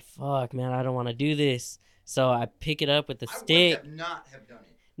 I was like, fuck, man, I don't want to do this. So I pick it up with the stick. I would not have done it.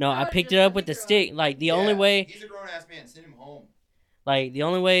 No, I picked it up with the stick. Like the only way. He's a grown ass man. Send him home. Like, the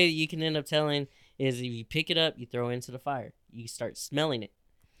only way you can end up telling is if you pick it up, you throw it into the fire. You start smelling it.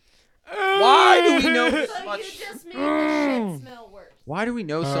 Why do we know So so you much? just made the shit smell worse. Why do we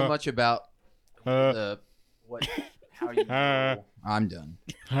know so much about the what? How you know? I'm done.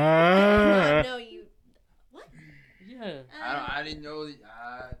 No, you. What? Yeah. I didn't know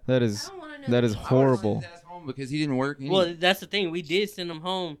that. That I is don't want to know. that is I would've horrible. sent his ass home because he didn't work. Well, that's the thing. We did send him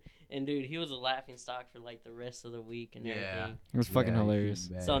home. And, dude, he was a laughing stock for, like, the rest of the week and everything. It was fucking hilarious.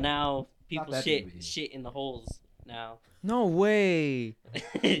 So now people that shit big of a deal. shit in the holes now. No way.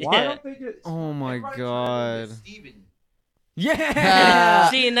 Yeah. they just? Oh my God. Steven. Yeah.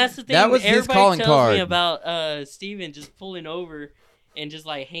 See, and that's the thing. That was his Everybody calling tells card. me about Steven just pulling over and just,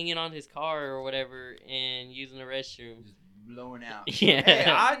 like, hanging on his car or whatever and using the restroom. Just blowing out. Yeah. Hey,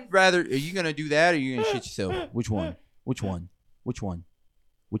 I'd rather. Are you gonna do that or are you gonna shit yourself? Which one? Which one? Which one?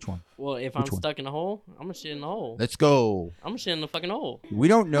 Which one? Well, if Which I'm one? stuck in a hole, I'm gonna shit in the hole. Let's go. I'm gonna shit in the fucking hole. We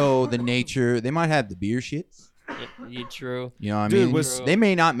don't know the nature. They might have the beer shits. You true. You know what I Dude, mean? was- They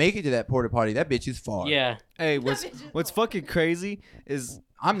may not make it to that porta potty. That bitch is far. Yeah. Hey, what's fucking crazy is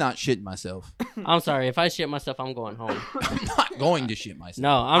I'm not shitting myself. I'm sorry. If I shit myself, I'm going home. I'm not going to shit myself.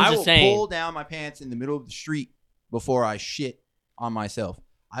 No, I'm just I will saying. pull down my pants in the middle of the street before I shit on myself.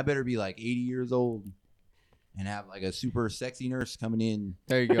 I better be like 80 years old and have like a super sexy nurse coming in.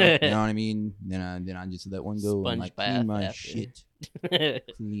 There you go. You know what I mean? Then I just let one go and Sponge like bath clean my after. shit.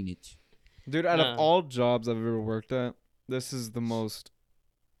 Clean it. Dude, out No. of all jobs I've ever worked at, this is the most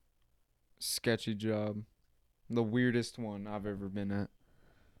sketchy job. The weirdest one I've ever been at.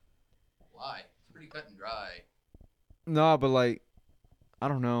 Why? It's pretty cut and dry No, but like, I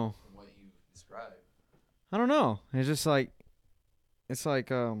don't know. from what you described. I don't know. It's just like, it's like,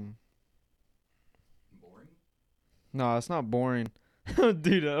 Boring? no, it's not boring.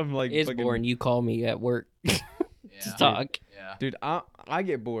 Dude, I'm like, It's fucking, boring. You call me at work Yeah. to talk. Yeah. Dude, I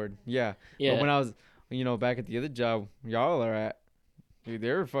get bored. Yeah. Yeah. But when I was, back at the other job y'all are at, dude,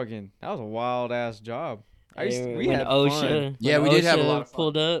 they were fucking, that was a wild ass job. We when had OSHA, fun. Yeah, when we did have a OSHA lot of fun.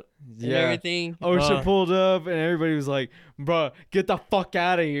 pulled up and Yeah. everything. OSHA pulled up and everybody was like, bruh, get the fuck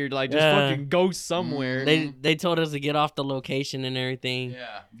out of here. Like, just Yeah. fucking go somewhere. They told us to get off the location and everything.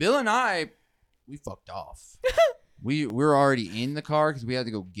 Yeah. Bill and I, we fucked off. we were already in the car because we had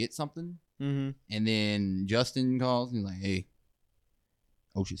to go get something. Mm-hmm. And then Justin calls and he's like, hey,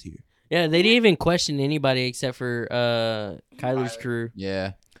 OSHA's here. Yeah, they didn't even question anybody except for Kyler's crew.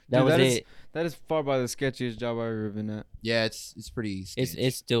 Yeah. That Dude, was that is- it. That is far by the sketchiest job I've ever been at. Yeah, it's pretty sketchy.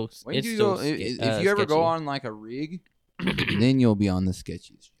 It's still When it's you still go, if you ever go sketchy. on like a rig, then you'll be on the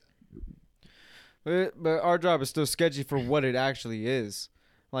sketchiest job. But our job is still sketchy for what it actually is.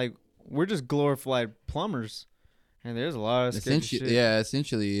 Like, we're just glorified plumbers. And there's a lot of sketchy shit. Yeah,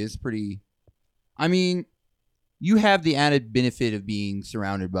 essentially, it's pretty. I mean, you have the added benefit of being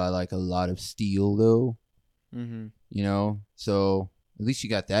surrounded by like a lot of steel, though. Mm-hmm. You know, so at least you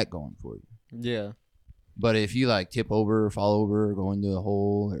got that going for you. Yeah. But if you like tip over or fall over or go into a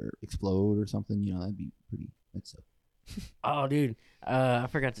hole or explode or something, that'd be pretty. That's Oh, dude, I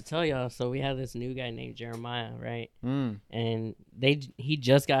forgot to tell y'all. So we have this new guy named Jeremiah, right? Mm. And he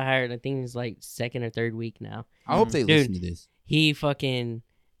just got hired. I think it's like second or third week now. I hope they Dude. listen to this. He fucking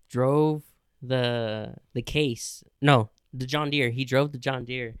drove the case. No, the John Deere. He drove the John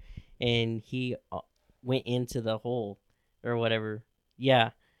Deere, and he went into the hole or whatever. Yeah,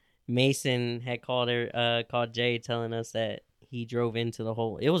 Mason had called Jay telling us that he drove into the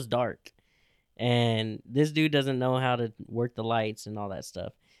hole. It was dark, and this dude doesn't know how to work the lights and all that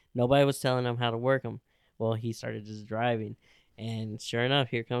stuff. Nobody was telling him how to work them. Well, he started just driving, and sure enough,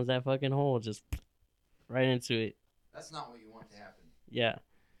 here comes that fucking hole, just right into it. That's not what you want to happen. Yeah.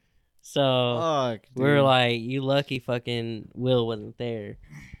 So Fuck, we're dude. like, you lucky fucking Will wasn't there,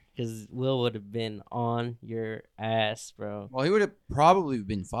 because Will would have been on your ass, bro. Well, he would have probably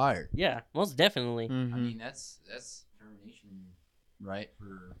been fired. Yeah, most definitely. Mhm. I mean, that's termination, right,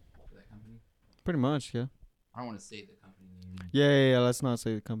 for that company. Pretty much, yeah. I don't want to say the company name. Yeah. Let's not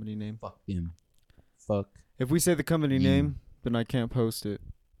say the company name. Fuck them. Fuck. If we say the company You. name, then I can't post it.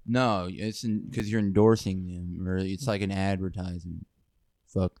 No, it's because you're endorsing them, or it's like an advertisement.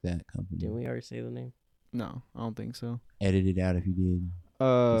 Fuck that company. Didn't we already say the name? No, I don't think so. Edit it out if you did.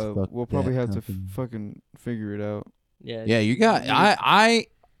 fuck We'll probably that have to company. fucking figure it out. Yeah. Yeah, you got.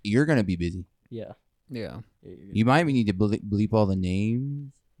 You're gonna be busy. Yeah. Yeah. You might need to bleep all the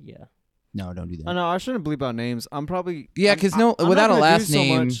names. Yeah. No, don't do that. I know I shouldn't bleep out names. I'm probably Yeah, 'cause no- I'm without not a gonna do last so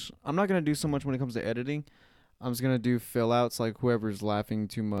name- much- I'm not gonna do so much when it comes to editing. I'm just gonna do fill outs, like whoever's laughing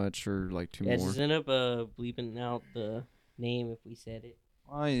too much or like too Yeah, more. just end up bleeping out the name if we said it.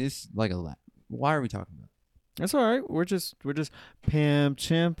 Why it's like a lot. Why are we talking about? That's all right. We're just Pam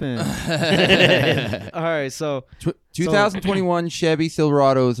Chimpin. it? All right, so 2021 Chevy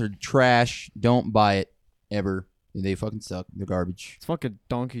Silverados are trash. Don't buy it ever. They fucking suck. They're garbage. it's fucking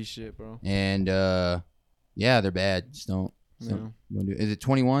donkey shit, bro. And yeah, they're bad. Just don't do it. Is it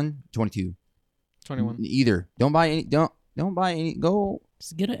 21? 22. 21. Either. Don't buy any. Don't buy any. Go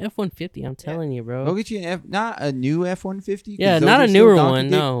Just get an F-150. I'm telling you, bro. go get you an F. Not a new F-150. Yeah, not a newer one.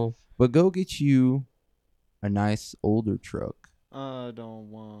 No. But go get you a nice older truck. I don't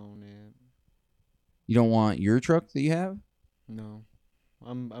want it. You don't want your truck that you have? No.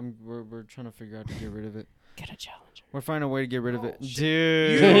 We're trying to figure out to get rid of it. Get a Challenger. We're finding a way to get rid of it. Oh,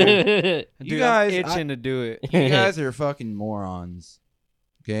 shit. Dude. You Dude, guys- I'm itching to do it. You guys are fucking morons.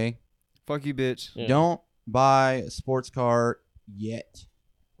 Okay? Fuck you, bitch. Yeah. Don't buy a sports car yet.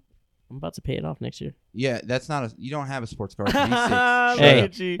 I'm about to pay it off next year. Yeah, that's not a. You don't have a sports car. It's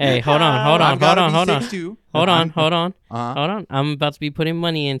V6. Hey, hold on. I've got a Uh-huh. V6 too. Hold on. Uh-huh. I'm about to be putting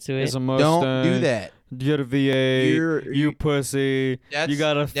money into it. It's a Don't do Mustang. that. You got a V8. You're- You pussy. That's- You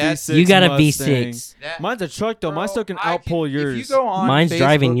got a that's- V6. You got a Mustang. V6. That, Mine's a truck though. Mine bro, still can I outpull If yours. you go on Mine's Facebook,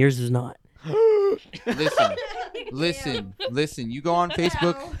 driving. Yours is not. Listen. You go on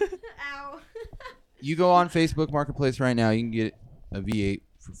Facebook. Ow. You go on Facebook Marketplace right now. You can get a V8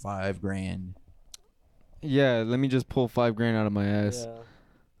 for $5,000. Yeah, let me just pull $5,000 out of my ass.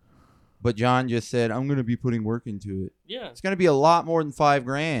 But John just said I'm gonna be putting work into it. Yeah. It's gonna be a lot more than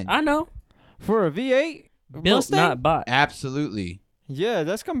 $5,000. I know. For a V8? Built, Mustang? not bought. Absolutely. Yeah,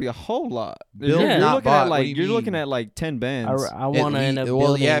 that's gonna be a whole lot. Built, you're not looking bought. at What do like you you're mean? looking at like 10 bands. I want to end up Well,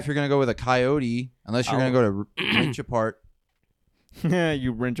 building. yeah, if you're gonna go with a Coyote, unless you're gonna go to Wrench Apart.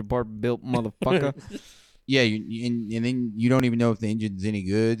 You wrench apart built motherfucker. Yeah, and then you don't even know if the engine's any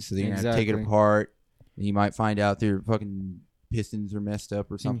good, so then you're gonna take it Exactly. apart, and you might find out their fucking pistons are messed up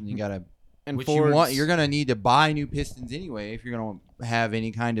or something. You gotta, And which Fords, you're gonna need to buy new pistons anyway if you're gonna have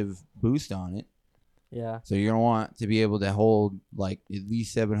any kind of boost on it. Yeah. So you're gonna want to be able to hold like at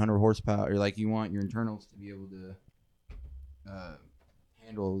least 700 horsepower, or like you want your internals to be able to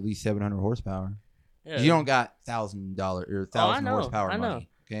handle at least 700 horsepower. Yeah. You don't got $1,000 or 1,000 know, horsepower I know. money.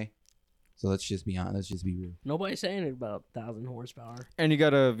 Okay, so let's just be honest. Let's just be real. Nobody's saying it about 1,000 horsepower. and you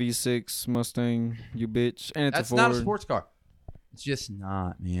got a V6 Mustang, you bitch, and it's That's a Ford. not a sports car. It's just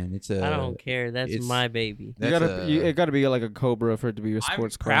not, man. It's a. I don't care. That's it's- my baby. You That's gotta, a- it gotta be like a Cobra for it to be a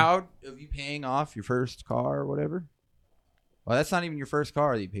sports I'm car. proud of you paying off your first car or whatever. Well, that's not even your first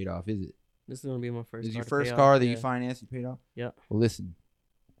car that you paid off, is it? This is gonna be my first. Is your car to first pay car off. that Yeah. you financed you paid off? Yeah. Well, listen,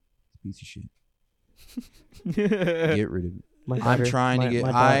 piece of shit. Yeah. Get rid of it. My I'm daughter- trying to my-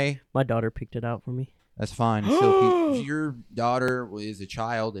 get. my daughter picked it out for me. That's fine. So your daughter is a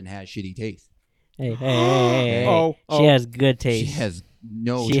child and has shitty taste. Hey. Oh, She has good taste. She has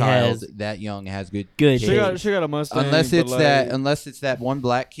no She child has that young has good. good she taste. got a Mustang. Unless but it's like, that one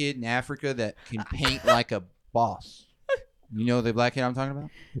black kid in Africa that can paint like a boss. You know the black kid I'm talking about?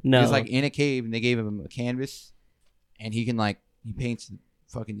 No. He's like in a cave and they gave him a canvas, and he paints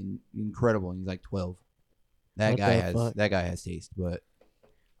fucking incredible. And he's like 12. What the fuck? That guy has taste. But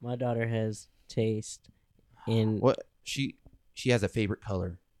My daughter has taste in. what she has a favorite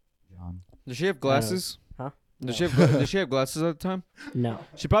color, John. Does she have glasses? Huh? Does No. does she have glasses at the time? No.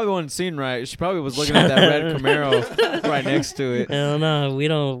 She probably wasn't seeing right. She probably was looking at that red Camaro right next to it. Hell no. We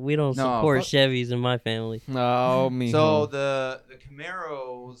don't No, support fuck- Chevys in my family. Oh, me. So the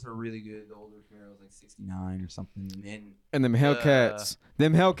Camaros are really good. The older Camaros like 69 or something. And then and them Hellcats.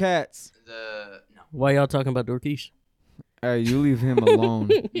 Them Hellcats. no. Why y'all talking about Dorkeesh? Hey, you leave him alone.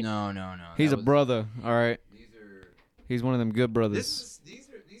 No. He's That a was- brother. All right. These are He's one of them good brothers. these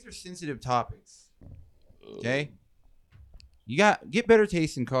are sensitive topics. Okay? You get better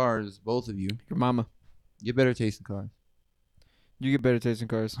taste in cars, both of you. Your mama. Get better taste in cars. You get better taste in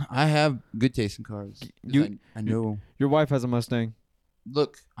cars. I have good taste in cars. 'Cause You- I know. Your wife has a Mustang.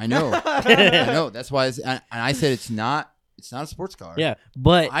 Look, I know. I know. That's why and I said it's not a sports car. Yeah,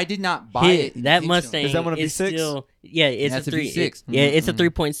 but I did not buy it. that intentionally. Mustang Is that one a is V6? still it's That's a a three. V6. It's a Mhm.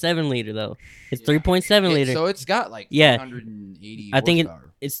 3.7 liter though. It's 3.7 liter. So it's got like Yeah. 380 I think horsepower.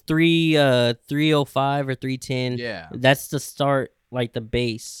 It's 305 or 310. Yeah. That's the start, like the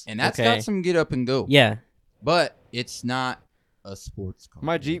base. And that's okay? got some get up and go. Yeah, But it's not a sports car.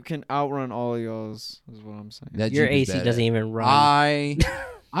 My Jeep can outrun all of y'all's, is what I'm saying. That your Jeep is AC doesn't badass. even run.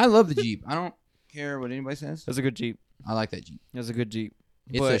 I love the Jeep. I don't care what anybody says. That's a good Jeep. I like that Jeep. That's a good Jeep.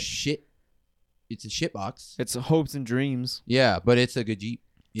 It's But a shit. It's a shit box. it's hopes and dreams. Yeah, but it's a good Jeep.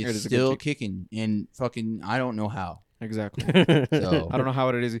 It It's is a good still Jeep. kicking and fucking. I don't know how. Exactly. So I don't know how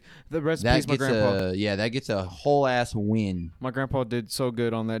it is. The rest that piece, my gets grandpa. that gets a whole ass win. My grandpa did so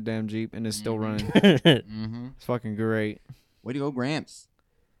good on that damn Jeep and is still Mhm. running. Mm-hmm. It's fucking great. Way to go, Gramps.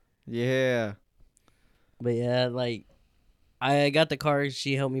 Yeah. But yeah, like I got the car.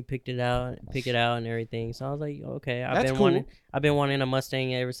 She helped me pick it out and everything. So I was like, okay, That's cool. I've been wanting a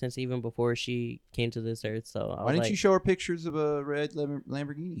Mustang ever since even before she came to this earth. So I was Why didn't like, you show her pictures of a red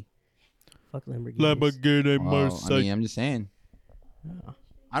Lamborghini? fuck Lamborghinis. Lamborghini Well, I mean, I'm just saying. No.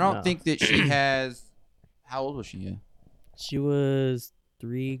 I don't No. think that she has. How old was she? Yeah. She was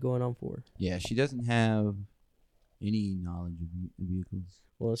 3 going on 4. Yeah, she doesn't have any knowledge of vehicles.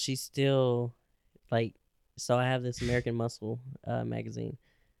 Well, she's still like. So I have this American Muscle magazine,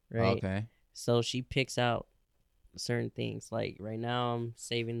 right? Okay. So she picks out certain things. Like right now,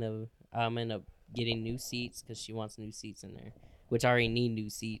 I'm end up getting new seats because she wants new seats in there, which I already need new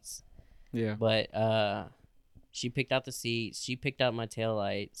seats. Yeah. But she picked out the seats. She picked out my tail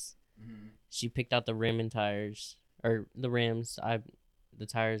lights. She picked out the rim and tires, or the rims. The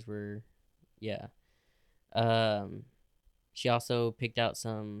tires were, yeah. She also picked out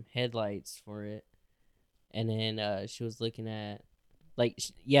some headlights for it. and then she was looking at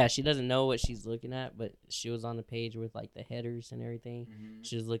she doesn't know what she's looking at, but she was on the page with like the headers and everything. Mhm.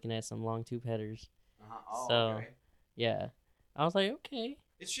 She was looking at some long tube headers. Oh, So okay. yeah, I was like, okay.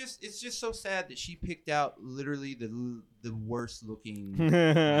 It's just so sad that she picked out literally the worst looking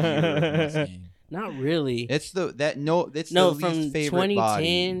Mustang. Not really. That's the least from favorite 2010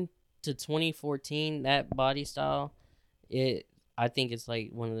 body. to 2014, that body style, I think it's like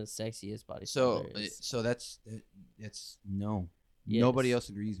one of the sexiest body styles. So that's no. Yes. Nobody else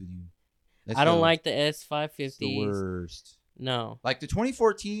agrees with you. I don't like the It's S550s. the worst. No, Like the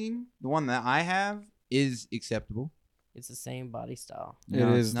 2014, the one that I have is acceptable. it's the same body style. It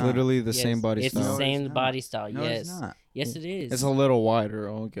No, is it's not. literally the Yes, same body it's style. the No, same it's not. body style. No, yes, it's not. yes, it is. It's a little wider.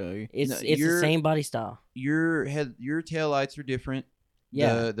 Okay. It's No, the you're- same body style. Your tail lights are different.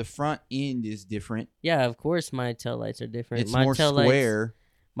 Yeah, The front end is different. yeah. Of course, my tail lights are different. It's my more tail square.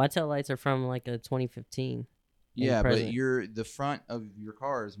 My tail lights are from like a 2015. Yeah, present. but the front of your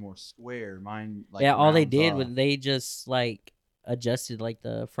car is more square. Mine, like, yeah, all they rounds did off. was they just like adjusted like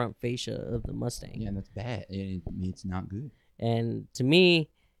the front fascia of the Mustang. Yeah, and that's bad. It's not good. And to me,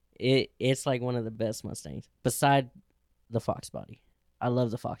 it's like one of the best Mustangs beside the Fox body. I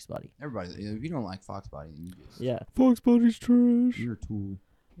love the Fox body. Everybody, if you don't like Fox body, then you just Yeah, Fox body's trash. you're a tool.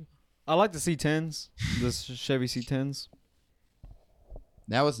 I like the C10s. The Chevy C10s.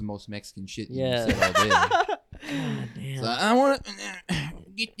 That was the most Mexican shit you Yeah. said all day. God damn. So I want to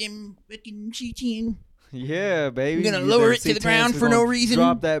get them fucking C10. Yeah, baby. You're gonna Get lower them it to the C10s, ground we for no gonna reason?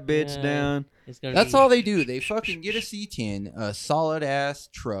 Drop that bitch Yeah. down. It's gonna That's be, all they do. They fucking get a C10, a solid ass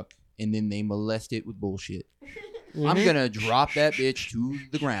truck, and then they molest it with bullshit. I'm Mhm. gonna drop that bitch to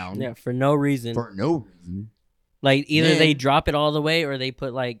the ground Yeah, for no reason. for no reason. Like either Then- they drop it all the way or they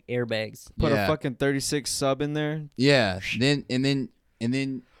put like airbags. Put Yeah. a fucking 36 sub in there. Yeah. Then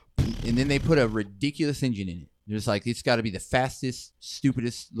they put a ridiculous engine in it. There's like it's got to be the fastest,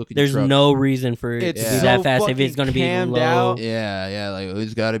 stupidest looking. There's truck. no reason for it It's to be so that fast if fucking it's gonna be cammed low. out. Yeah. Like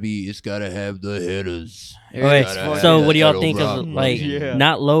it's got to have the headers. Okay, It's gotta have so that what do y'all Earl think Brock of like motion. Yeah.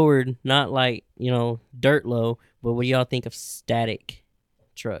 not lowered, not like dirt low, but what do y'all think of static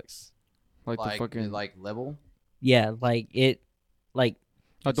trucks? Like the fucking. like level? Yeah, like it, like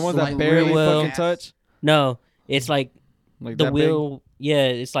Like the ones like that barely real fucking ass. touch. no, it's like Like the that wheel. Yeah,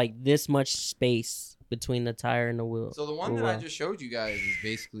 it's like this much space between the tire and the wheel. So the one Oh, that I wow. just showed you guys is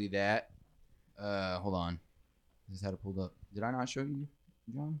basically that. Hold on. I just had it pulled up. Did I not show you,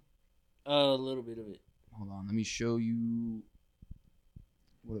 John? A little bit of it. Hold on. Let me show you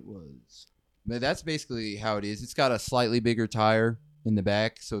what it was. But that's basically how it is. It's got a slightly bigger tire in the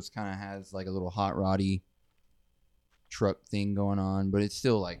back, so it's kind of has like a little hot roddy truck thing going on. But it's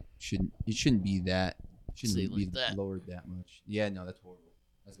still like shouldn't be that. Shouldn't See, be like that. lowered that much. Yeah, no, that's horrible.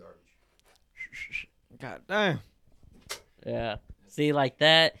 That's garbage. God damn. Yeah. See, like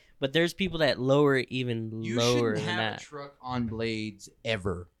that. But there's people that lower it even You lower shouldn't than have that. a truck on blades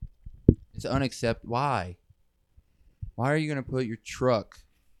ever. It's unacceptable. Why? Why are you gonna put your truck,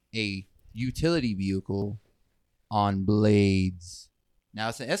 a utility vehicle, on blades? Now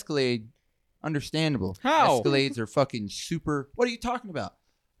it's an Escalade. Understandable. How? Escalades are fucking super. What are you talking about?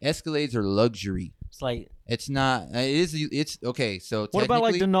 Escalades are luxury. It's like It's not. It is. It's okay. So What about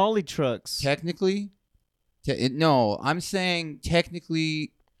like technically- Denali trucks? Technically, no. I'm saying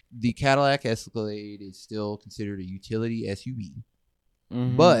technically, the Cadillac Escalade is still considered a utility SUV,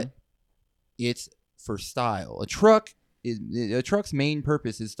 Mhm. but it's for style. A truck's main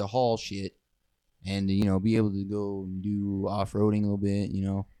purpose is to haul shit and be able to go and do off roading a little bit,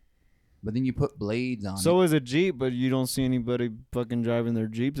 But then you put blades on So it. is a Jeep, but you don't see anybody fucking driving their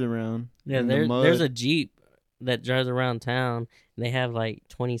Jeeps around. yeah, in the mud. there's a Jeep that drives around town and they have like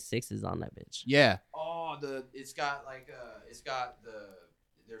 26s on that bitch. Yeah. Oh, it's got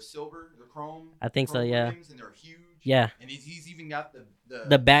they're silver, they're chrome. I think so, chrome yeah. rims, and they're huge. Yeah. And he's even got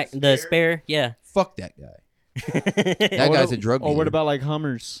The spare, yeah. Fuck that guy. That Or guy's what- a drug Or dealer. what about like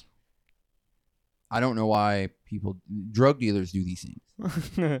Hummers? I don't know why drug dealers do these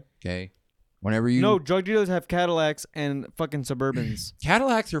things. Okay, whenever you No, drug dealers have Cadillacs and fucking Suburbans.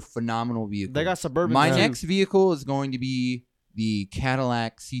 Cadillacs are phenomenal vehicles. They got Suburbans. My too. next vehicle is going to be the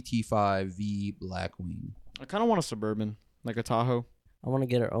Cadillac CT5V Blackwing. I kind of want a Suburban, like a Tahoe. I want to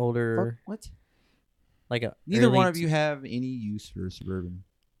get an older, What? like a. Neither early one of you have any use for a Suburban.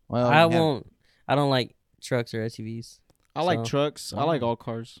 Well, I you have- won't. I don't like trucks or SUVs. I like So- trucks. I like all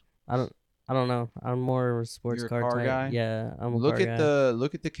cars. I don't know. I'm more of a sports You're a car car type. guy? Yeah, I'm a Look car at guy.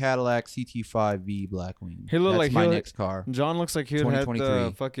 the Cadillac CT5V Blackwing. He look That's like my he'll- next car. John looks like he'd have the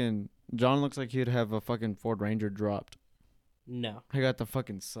 2023. fucking. John looks like he'd have a fucking Ford Ranger dropped. No. I got the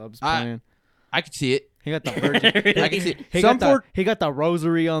fucking subs I- playing. I could see it. He got the virgin. I can see it. He got the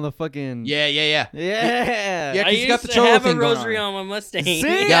rosary on the fucking. Yeah. Yeah. Yeah, I 'cause you got used the to cholo have a thing going rosary on. on my Mustang. See?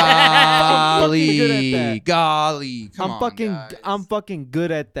 Golly, good at that. golly. Come on, guys. I'm fucking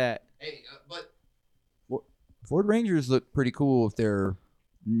good at that. Hey, but Ford Rangers look pretty cool if they're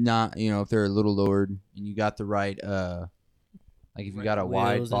not, if they're a little lowered and you got the right, like if you got a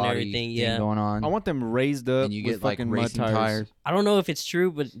wide Wheels and body everything, thing yeah. going on, I want them raised up and you with get like fucking mud racing tires. tires. I don't know if it's true,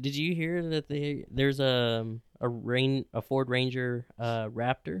 but did you hear that there's a Ford Ranger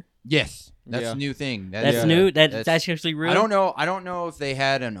Raptor? Yes, that's Yeah. a new thing. That's new. That's actually real. I don't know if they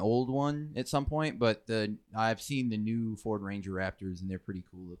had an old one at some point, but I've seen the new Ford Ranger Raptors and they're pretty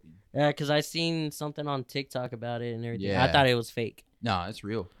cool looking. Yeah, because I seen something on TikTok about it and everything. Yeah. I thought it was fake. No, it's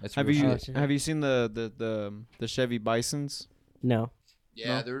real. That's Have real you shit. have you seen the Chevy Bisons? No.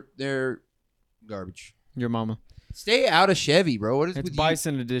 Yeah, they're garbage. Your mama. Stay out of Chevy, bro. What is It's with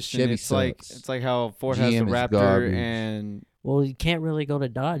Bison edition. Chevy it's sucks. like how Ford has the GM is Raptor garbage. and Well, you can't really go to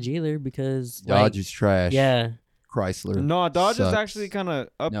Dodge either because Dodge is trash. Yeah. Chrysler. no, Dodge is sucks. actually kind of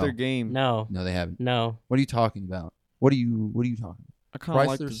up No. their game. No. No, they haven't. No. What are you talking about? What are you talking about? I kind of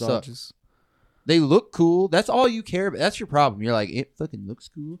like Chrysler the sucks. Dodges. They look cool. That's all you care about. That's your problem. You're like, it fucking looks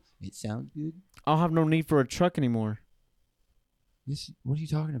cool. It sounds good. I don't have no need for a truck anymore. What are you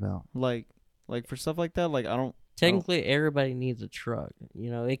talking about? Like for stuff like that, like I don't. Technically, everybody needs a truck.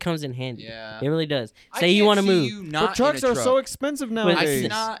 It comes in handy. Yeah. It really does. I Say you can't want to see move. you not But trucks in a are truck. so expensive But nowadays.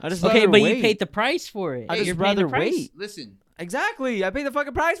 cannot- I just Okay, rather but wait. you paid the price for it. I just You're paying rather the price. wait. Listen. Exactly. I paid the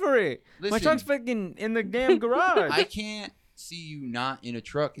fucking price for it. My Listen. truck's fucking in the damn garage. I can't see you not in a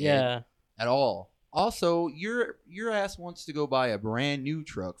truck. Ed, Yeah. at all. Also, your ass wants to go buy a brand new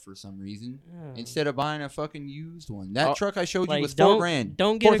truck for some reason instead of buying a fucking used one. That truck I showed you Like, was don't $4,000.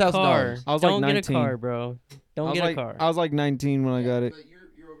 don't get a car. $4,000. I was like Don't get a 19. car, bro. Don't get a car. I was like 19 when I got it. But you're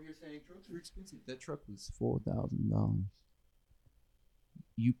over here saying trucks are expensive. That truck was $4,000.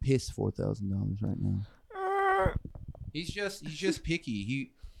 You piss $4,000 right now. He's just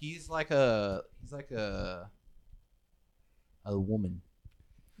picky. He's like a woman.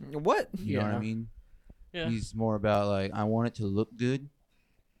 What? You know what I Yeah. mean? Yeah. He's more about like I want it to look good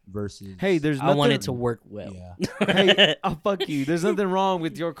versus Hey, there's I nothing. want it to work well. Yeah. Hey, oh, fuck you. There's nothing wrong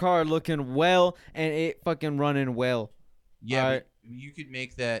with your car looking well and it fucking running well. Yeah, Alright. but you could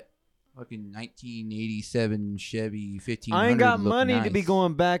make that fucking 1987 Chevy 1500. I ain't got look money to nice. be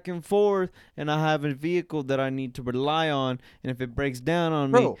going back and forth, and I have a vehicle that I need to rely on. And if it breaks down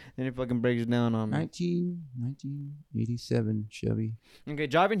on me, Bro. then it fucking breaks down on me. 1987 Chevy. Okay,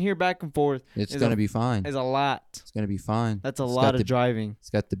 driving here back and forth It's Is gonna a- be fine. is a lot. It's gonna be fine. That's a It's lot got of the- driving. It's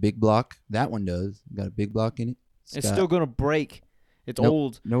got the big block. That one does. Got a big block in it. It's got- still gonna break. It's Nope.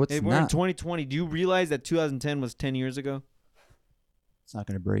 old. No, it's Hey, we're in not. 2020. Do you realize that 2010 was 10 years ago? It's not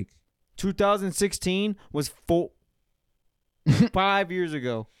gonna break. 2016 was 5 years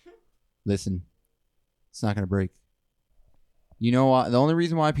ago. Listen, it's not gonna break. You know why? The only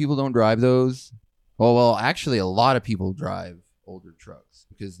reason why people don't drive those, well, actually, a lot of people drive older trucks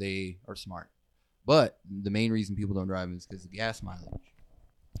because they are smart. But the main reason people don't drive them is because of gas mileage.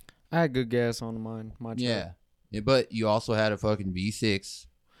 I had good gas on my truck. Yeah, but you also had a fucking V6.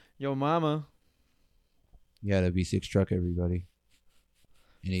 Yo, mama. You had a V6 truck, everybody.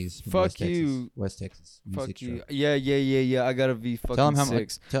 And he's from Fuck West Texas. you. West Texas. V6 Fuck you. truck. Yeah. I got a V fucking Tell him how much.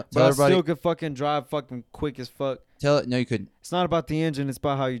 6. Tell But I everybody. still could fucking drive fucking quick as fuck. Tell it. No, you couldn't. It's not about the engine. It's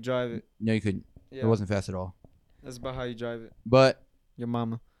about how you drive it. No, you couldn't. Yeah. It wasn't fast at all. That's about how you drive it. But Your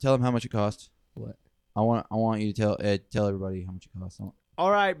mama. tell him how much it cost. What? I want you to tell Ed. Tell everybody how much it cost.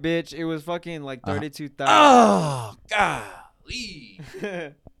 All right, bitch. It was fucking like 32,000. Oh, golly.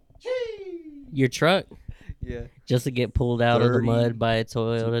 Your truck Yeah. just to get pulled out of the 30. mud by a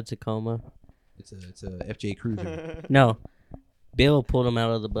Toyota Tacoma. It's a FJ Cruiser. No, Bill pulled him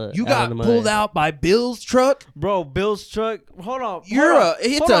out of the mud. You out got of the mud. pulled out by Bill's truck. Bro, Bill's truck. Hold on.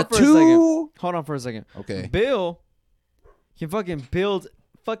 It's Hold a on for a second. 2. Hold on for a second. Okay. Bill can fucking build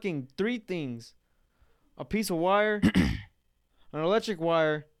fucking 3 things: a piece of wire, an electric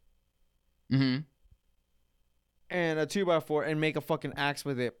wire, Mm-hmm. and a 2x4, and make a fucking axe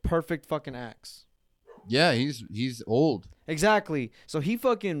with it. Perfect fucking axe. Yeah, he's old. Exactly. So he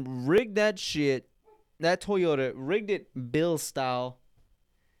fucking rigged that shit, that Toyota, rigged it Bill style,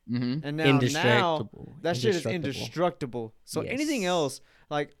 Mm-hmm. and now Indestructible. that shit is indestructible. So Yes. anything else,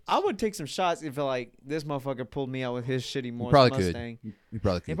 like I would take some shots if like this motherfucker pulled me out with his shitty Probably Mustang. could. You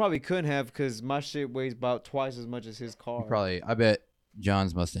probably He could. probably couldn't have because my shit weighs about twice as much as his car. I bet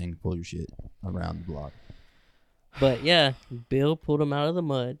John's Mustang pulled your shit around the block. But yeah, Bill pulled him out of the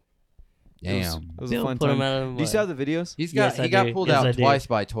mud. Damn. It was a Bill fun put him time. out of the Do you still mud. have the videos? He Yes, I got do. pulled Yes, I out do. twice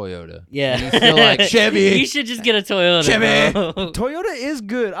by Toyota. Yeah. And he's still like, Chevy. You should just get a Toyota. Chevy. bro. Toyota is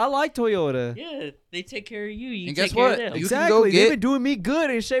good. I like Toyota. Yeah, they take care of you. You And take guess care what? of them. You can Exactly. go They've get- been doing me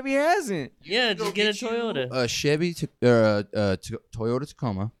good, and Chevy hasn't. Yeah, Go just get a you Toyota. A Chevy, Toyota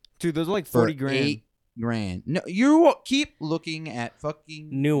Tacoma Dude, those are like for 40 grand. $8,000. No, you keep looking at fucking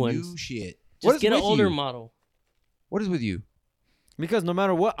New ones. shit. Just What is get an with older you? model. What is with you? Because no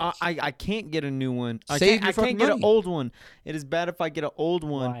matter what, I can't get a new one. I Save can't, your I can't fucking get an money. old one. It is bad if I get an old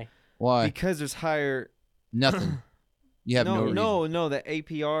one Why? Why? because there's higher. Nothing. You have no reason. no, that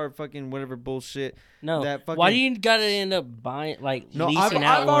APR fucking whatever bullshit. No. That Why fucking- do you gotta end up buying No, leasing I've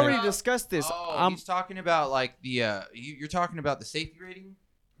out one? already discussed this. Oh, he's talking about like the you're talking about the safety rating.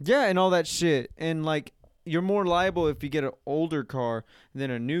 Yeah, and all that shit, and like you're more liable if you get an older car than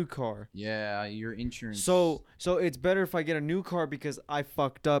a new car. Yeah, your insurance. So it's better if I get a new car because I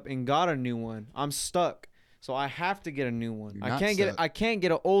fucked up and got a new one. I'm stuck. So I have to get a new one. You're I not can't stuck. I can't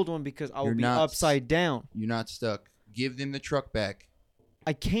get an old one because I will You're be not upside down. you're not stuck. Give them the truck back.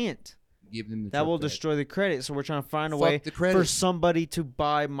 I can't. Give them the That truck will back. destroy the credit. So we're trying to find a Fuck way the credit. for somebody to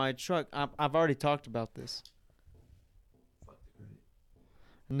buy my truck. I've already talked about this. Fuck the credit.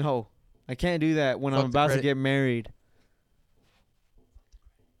 No, I can't do that when Fuck I'm the about to credit. get married.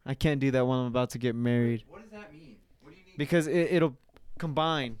 I can't do that when I'm about to get married What does that mean? What do you mean? because it'll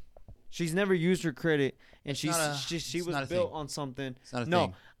combine. She's never used her credit, and she not a- she it's was not a built thing. on something. It's not a No,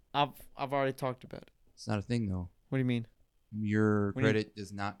 thing. I've already talked about it. It's not a thing though. What do you mean? Your What do you- credit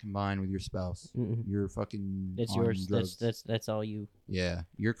does not combine with your spouse. Mm-mm. You're fucking. That's on yours. Drugs. That's all you. Yeah,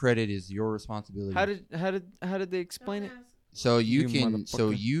 your credit is your responsibility. How did they explain it? Don't ask. so you You can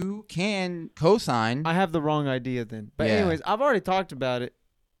motherfucker. you can co-sign. I have the wrong idea then. But Yeah. anyways, I've already talked about it.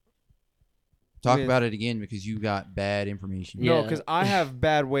 Talk with- about it again because you got bad information. No, Yeah. because I have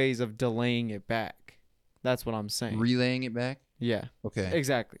bad ways of delaying it back. That's what I'm saying. Relaying it back. Yeah, Okay.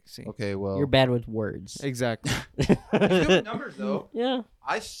 exactly. See, Okay. Well. You're bad with words. exactly. He's good with numbers though. Yeah.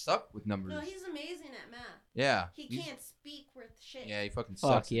 I suck with numbers. No, he's amazing at math. Yeah. He he's- can't speak worth shit. Yeah, he fucking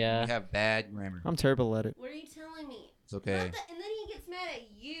Fuck sucks. yeah. You have bad grammar. I'm terrible at it. What are you telling me? It's okay. Not that, and then he gets mad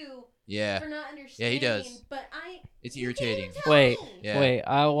at you Yeah. for not understanding. does. But I. It's you can't irritating. even tell Wait. me. Yeah. Wait,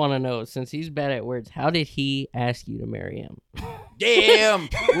 I want to know, since he's bad at words, how did he ask you to marry him? Damn.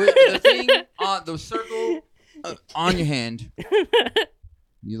 With the thing on the circle on your hand.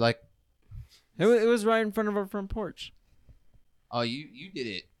 You like? It was right in front of our front porch, Oh, you did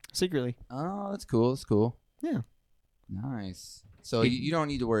it. secretly. Oh, that's cool. That's cool. Yeah. Nice. So you don't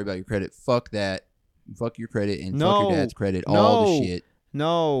need to worry about your credit. Fuck that. Fuck your credit and fuck your No. dad's credit. All No. the shit.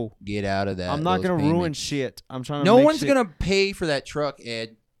 No, Get out of that. I'm not those gonna ruin payments. shit. I'm trying to. No make one's shit. gonna pay for that truck,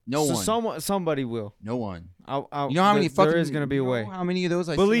 Ed. No one. Somebody will. No one. I'll, You know how many fucking? There is gonna be a you know way. How many of those?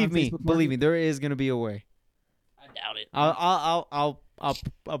 Believe me, there is gonna be a way. I doubt it.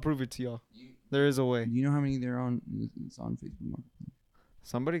 I'll prove it to y'all. You, There is a way. you know how many there on? It's on Facebook Marketplace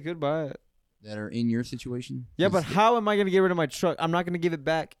Somebody could buy it. that are in your situation. Yeah, but 'Cause- how am I gonna get rid of my truck? I'm not gonna give it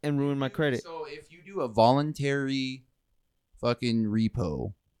back and ruin my credit. So if you do a voluntary fucking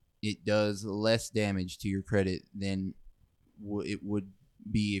repo, it does less damage to your credit than it would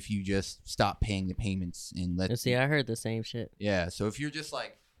be if you just stop paying the payments and let. See, I heard the same shit. Yeah. So if you're just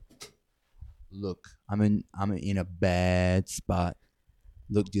like, look, I'm in a bad spot.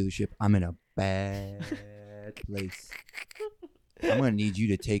 Look, dealership, I'm in a bad place. I'm gonna need you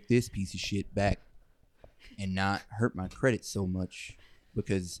to take this piece of shit back and not hurt my credit so much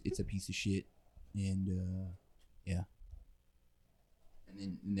because it's a piece of shit. And yeah.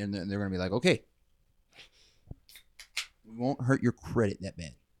 And then they're gonna be like, okay, we won't hurt your credit that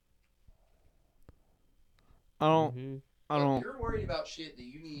bad. I don't. Mhm. I Look, don't. You're worried about shit that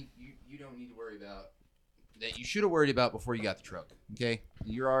you don't need to worry about. That you should have worried about before you got the truck. Okay,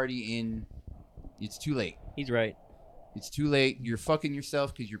 you're already in. It's too late. He's right. It's too late. You're fucking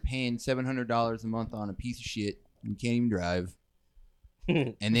yourself because you're paying $700 a month on a piece of shit you can't even drive,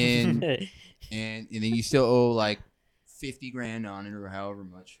 and then and then you still owe like 50 grand on it or however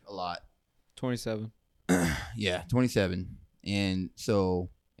much, a lot. 27. Yeah, 27, and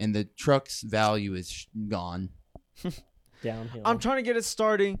the truck's value is gone. Downhill. I'm trying to get it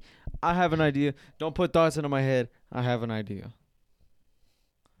starting. I have an idea. Don't put thoughts into my head. I have an idea.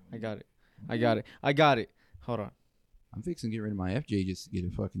 I got it. I got it. Hold on. I'm fixing to get rid of my FJ just to get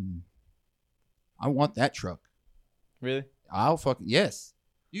a fucking. I want that truck. Really? I'll fucking yes,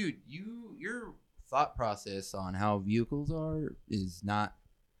 dude. Your thought process on how vehicles are is not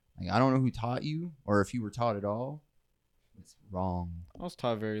like I don't know who taught you or if you were taught at all. It's wrong. I was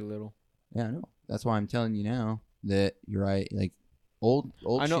taught very little. Yeah, I know. That's why I'm telling you now that you're right. Like Old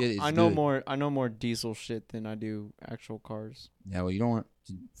I know. shit is I know good. more. I know more diesel shit than I do actual cars. Yeah, well, you don't want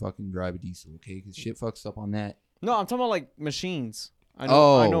to fucking drive a diesel, okay? Because shit fucks up on that. No, I'm talking about like machines. I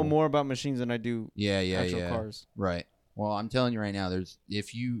know. I know Oh. more about machines than I do Yeah, actual cars. Right. Well, I'm telling you right now,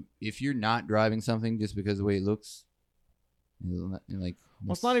 if you're not driving something just because of the way it looks, like,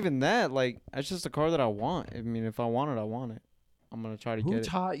 Well, it's not even that. Like, it's just a car that I want. I mean, if I want it, I want it. I'm gonna try to who get it.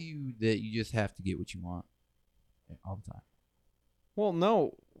 taught you that you just have to get what you want all the time? Well,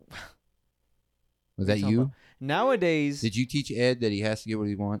 no. Was What that are you talking you? about? Nowadays, Did you teach Ed that he has to get what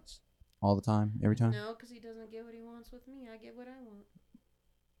he wants all the time, every time? No, because he doesn't get what he wants with me. I get what I want.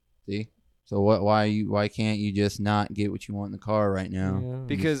 See? So why can't you just not get what you want in the car right now? Yeah.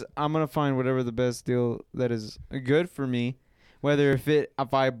 because I'm gonna find whatever the best deal that is good for me, whether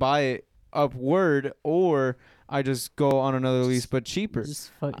if I buy it upward or I just go on another lease but cheaper.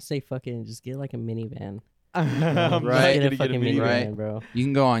 Just say fucking. Just get like a minivan. I'm Right. not Get gonna a fucking minivan, Right. bro. You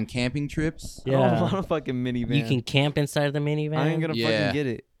can go on camping trips. I don't Yeah. want a fucking minivan. You can camp inside of the minivan. I ain't gonna Yeah. fucking get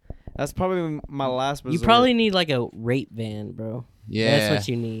it. That's probably my last resort. You probably need like a rape van, bro. Yeah. That's what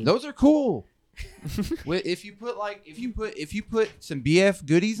you need. Those are cool. if you put some BF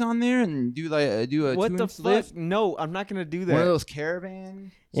goodies on there and do a what the 2-inch lift, fuck? No, I'm not gonna do that. one of those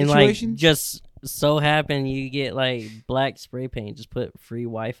caravan And like situations. just so happen you get like black spray paint, just put free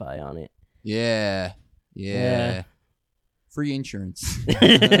Wi-Fi on it. Yeah. Yeah. Free insurance. Don't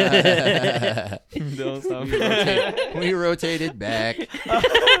stop. We rotated back.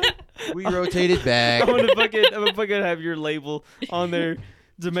 We rotated back. I'm gonna fucking have your label on there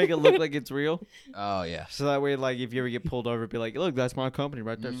to make it look like it's real. Oh yeah. So that way, like, if you ever get pulled over, be like, look, that's my company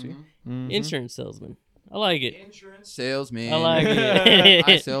right there. See? Mhm. Mhm. Insurance salesman. I like it. Insurance salesman. I like it.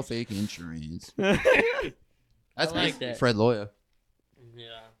 I sell fake insurance. That's I like basically that. Fred Loya. Yeah.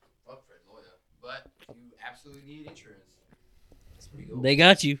 Fuck Fred Loya. But you absolutely need insurance. That's pretty cool. They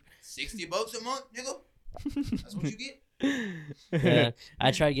got you. $60 a month, nigga. That's what you get. Yeah.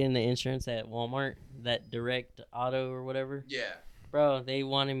 I tried getting the insurance at Walmart, that direct auto or whatever. Yeah. Bro, they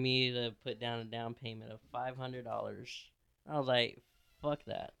wanted me to put down a down payment of $500. I was like, fuck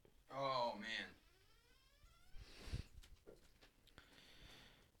that. Oh man.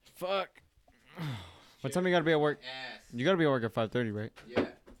 Fuck. What time you gotta be at work? Ass. You gotta be at work at 5:30, right? Yeah.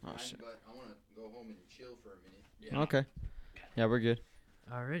 Oh shit. But I want to go home and chill for a minute. Yeah. Okay. Yeah, we're good.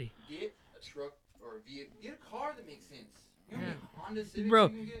 Already. Get a truck or a vehicle. Get a car that makes sense. You know Yeah. how many Honda Civics Bro. you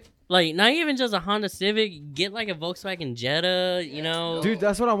can get? Like, not even just a Honda Civic. Get like a Volkswagen Jetta, you know. Dude,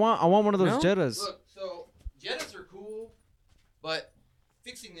 that's what I want. I want one of those No? Jettas. Look, so Jettas are cool, but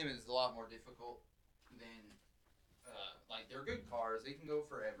fixing them is a lot more difficult than like they're good cars. They can go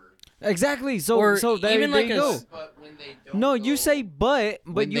forever. Exactly. So Or there, even there like you a go. s- But when they don't No, go, you say but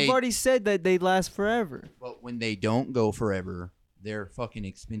when you've they- already said that they last forever. But when they don't go forever, they're fucking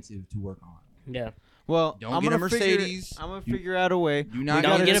expensive to work on. Yeah. Well, Don't I'm get a gonna figure- Mercedes. I'm gonna You- figure out a way. Do not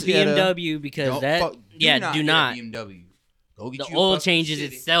Don't get a Jetta. BMW because Don't that. fuck- Yeah, not do get a not. BMW. Go get The you a oil fucking changes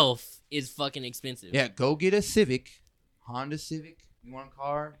Civic. itself is fucking expensive. Yeah, go get a Civic, Honda Civic. You want a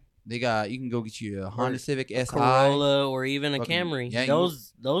car? You can go get you a Honda Civic SI. Corolla or even a Fucking- Camry. yeah,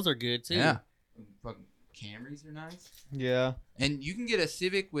 those are good too. Yeah, fucking Camrys are nice. Yeah. And you can get a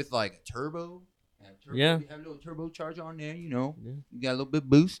Civic with like a turbo. Yeah. You have a little turbocharge on there. You know, Yeah. you got a little bit of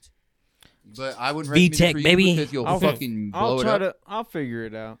boost. But I wouldn't recommend VTEC, it for you baby. because you'll I'll- fucking blow I'll it try up. I'll figure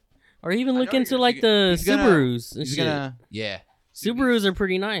it out. Or even I look know into you're- like the he's gonna- Subarus and He's shit. gonna, yeah, Subarus are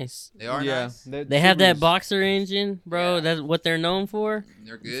pretty nice. they are Yeah. nice. They have that Subarus- boxer engine, bro. Yeah. That's what they're known for.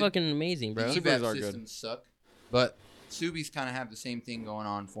 They're good. Fucking amazing, The bro. Subarus EVAP are good. systems suck, but Subis kind of have the same thing going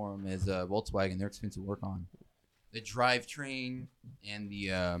on for them as Volkswagen. They're expensive to work on. The drivetrain and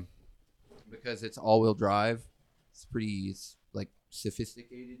the because it's all-wheel drive, it's like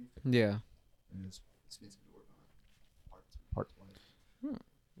sophisticated. Yeah. And it's expensive to work on. Parts-wise.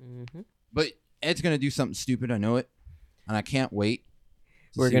 hmm But Ed's gonna do something stupid. I know it, and I can't wait.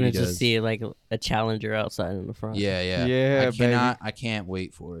 We're see what gonna he just does. see like a Challenger outside in the front. Yeah, yeah, Yeah, I can't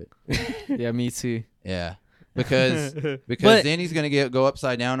wait for it. Yeah, me too. Yeah, because But- then he's gonna go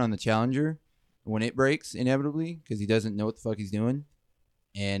upside down on the Challenger when it breaks inevitably because he doesn't know what the fuck he's doing,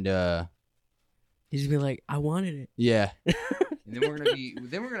 and He's gonna be like, I wanted it. yeah, and then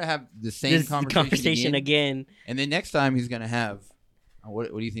we're gonna have the same This conversation again. and then next time he's gonna have what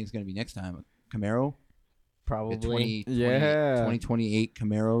do you think is gonna be next time? A Camaro, a Probably. 2028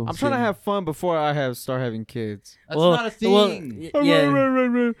 Camaro. I'm trying to shit? have fun before I start having kids. That's Well- not a thing. well,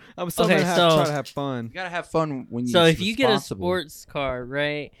 yeah. I'm still Okay, gonna so- try to have fun. You gotta have fun when you. So if you get a sports car,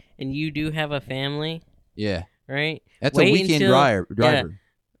 right, and you do have a family, yeah, right, that's Wait a weekend until- driver.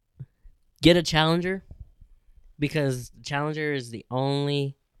 get a Challenger. Because Challenger is the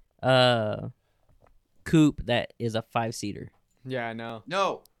only coupe that is a 5-seater. Yeah, I know.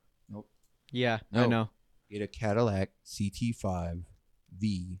 No. Yeah, No. I know. Get a Cadillac CT5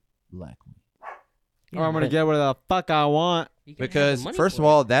 V Blackwing. Or I'm gonna get whatever the fuck I want. Because first of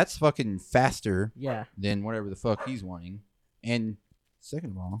all, that's fucking faster yeah, than whatever the fuck he's wanting, and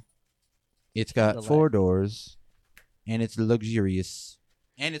second of all, it's got The 4 doors, and it's luxurious,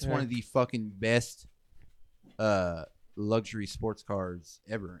 and it's one of the fucking best luxury sports cars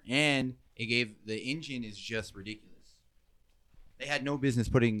ever. And the engine is just ridiculous. They had no business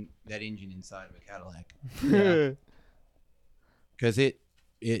putting that engine inside of a Cadillac. Yeah. Because it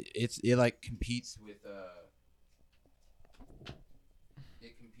like competes with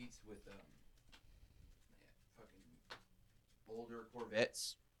fucking older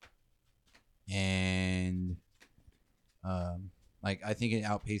Corvettes, and like I think it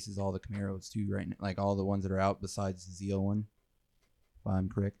outpaces all the Camaros too right now, like all the ones that are out besides the Z01. If I'm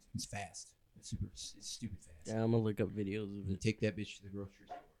correct, it's fast. It's stupid fast. Yeah, I'm gonna look up videos of You it. take that bitch to the grocery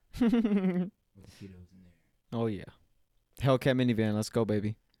store with the kiddos in there. Oh yeah, Hellcat minivan. Let's go,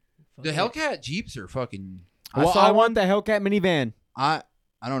 baby. The Hellcat Jeeps are fucking. Well, I want the Hellcat minivan. I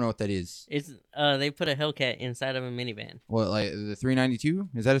don't know what that is. It's they put a Hellcat inside of a minivan. What, like the 392?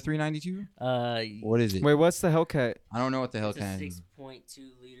 Is that a 392? What is it? Wait, what's the Hellcat? I don't know what the It's a Hellcat is. 6.2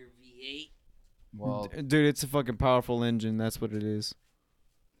 liter V8. Well, Dude, it's a fucking powerful engine. That's what it is.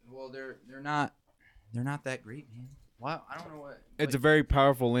 they're not that great, man. Wow, I don't know what. It's a very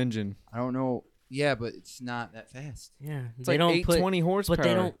powerful engine. I don't know. Yeah, but it's not that fast. Yeah, It's they like don't 820 horsepower. but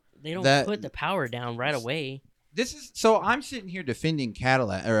they don't put the power down right away. This is so. I'm sitting here defending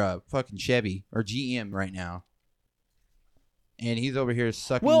Cadillac or fucking Chevy or GM right now, and he's over here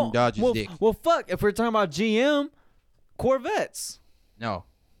sucking Dodge's dick. Well, fuck. If we're talking about GM, Corvettes. No,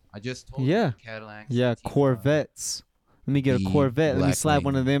 I just told Yeah. you Cadillac. Yeah, CT5. Corvettes. Let me get a The Corvette. Let me slap Blackwing.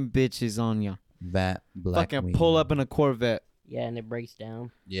 one of them bitches on ya. That black. Fucking pull up in a Corvette. Yeah, and it breaks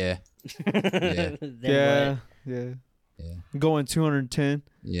down. Yeah, Then Yeah, what? yeah. yeah, Going 210.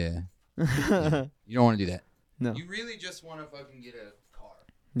 yeah. You don't want to do that. No. You really just want to fucking get a car.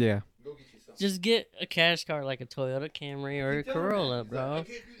 Yeah. Go get you something. Just get a cash car like a Toyota Camry or a Corolla, bro. I can't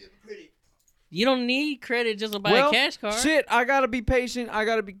do that with credit. You don't need credit just to buy Well, a cash car. Shit, I gotta be patient. I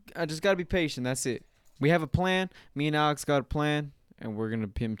just gotta be patient. That's it. We have a plan. Me and Alex got a plan, and we're gonna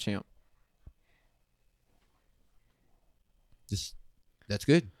pimp champ. Just that's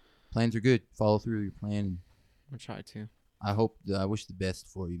good. Plans are good. Follow through your plan. We'll try to. I wish the best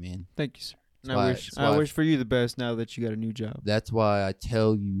for you, man. Thank you, sir. That's why- that's I why- wish for you the best now that you got a new job. That's why I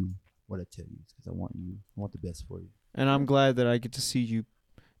tell you what I tell you. It's because I want the best for you. And I'm glad that I get to see you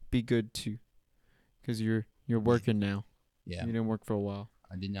be good too, because you're working now. Yeah, You didn't work for a while.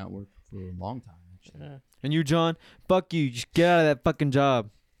 I did not work for a long time actually. And you, John, fuck you. Just get out of that fucking job.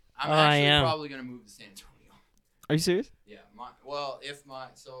 I'm Oh, I actually am. probably gonna move to San Antonio. Are you serious? Yeah, my wife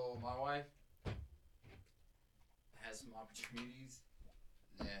has some opportunities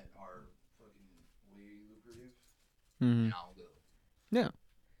that are fucking way lucrative, Mm-hmm. and I'll go. Yeah.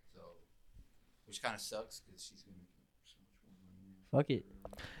 So, which kind of sucks because she's gonna make so much more money. Fuck it.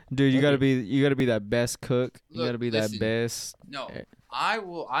 Dude, you Okay. gotta be that best cook. You Look, gotta be listen. that best. No, Eh.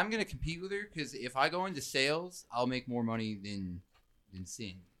 I'm gonna compete with her because if I go into sales, I'll make more money than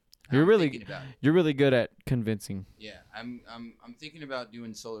Sin. You're I'm really- thinking about it. You're really good at convincing. Yeah, I'm thinking about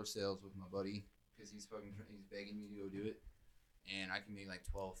doing solar sales with my buddy because he's begging me to go do it, and I can make like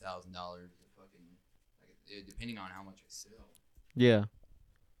 $12,000 depending on how much I sell. Yeah.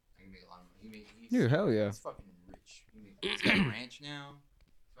 I can make a lot of money. He's Dude, hell yeah. He's fucking rich. He's got a ranch now.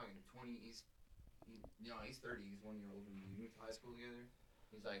 He's fucking 20. He's 30. He's 1 year older than me. We went to high school together.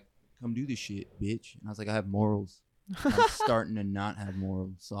 He's like, come do this shit, bitch. And I was like, I have morals. I'm starting to not have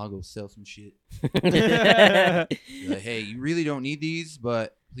morals, so I'll go sell some shit. Be like, hey, you really don't need these,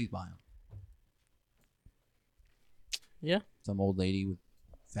 but please buy them. Yeah. Some old lady with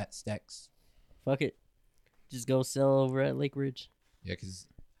fat stacks. Fuck it. Just go sell over at Lake Ridge. Yeah,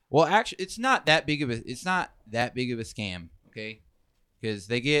 well, actually, it's not that big of a scam, okay? Because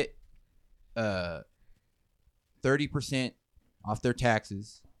they get 30% off their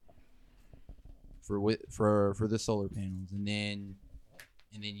taxes for the solar panels, and then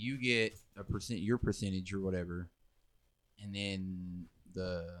you get your percentage or whatever, and then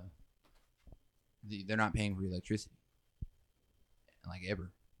they're not paying for electricity, like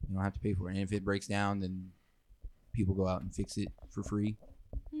ever. You don't have to pay for it, and if it breaks down, then people go out and fix it for free.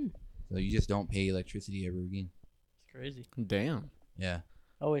 So you just don't pay electricity ever again. It's crazy. Damn. Yeah.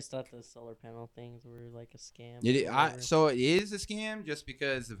 I always thought the solar panel things were like a scam. So it is a scam just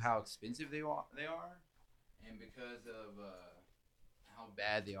because of how expensive they are, and because of how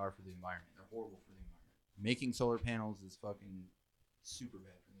bad they are for the environment. They're horrible for the environment. Making solar panels is fucking super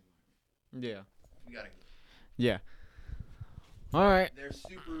bad for the environment. Yeah. We gotta. Yeah. All right. They're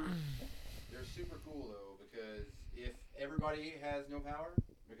super cool though, because if everybody has no power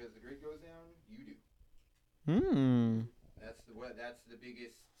because the grid goes down, you do. That's the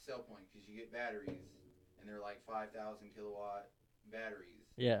biggest sell point, because you get batteries, and they're like 5,000 kilowatt batteries.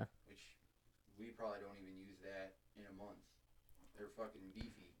 Yeah. Which we probably don't even use that in a month. They're fucking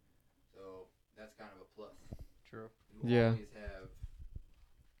beefy, so that's kind of a plus. True. You Yeah. always have.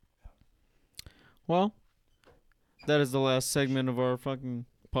 Well, that is the last segment of our fucking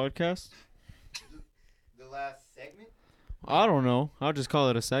podcast. The last segment. I don't know. I'll just call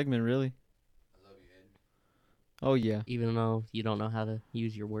it a segment, really. I love you, Ed. Oh, yeah. Even though you don't know how to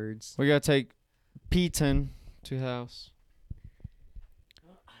use your words. We got to take P10 to house.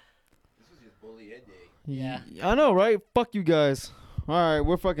 This was just bully Ed day. Yeah. I know, right? Fuck you guys. All right,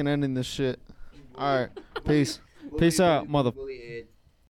 we're fucking ending this shit. All right. Peace. Peace out, mother. Bully Ed.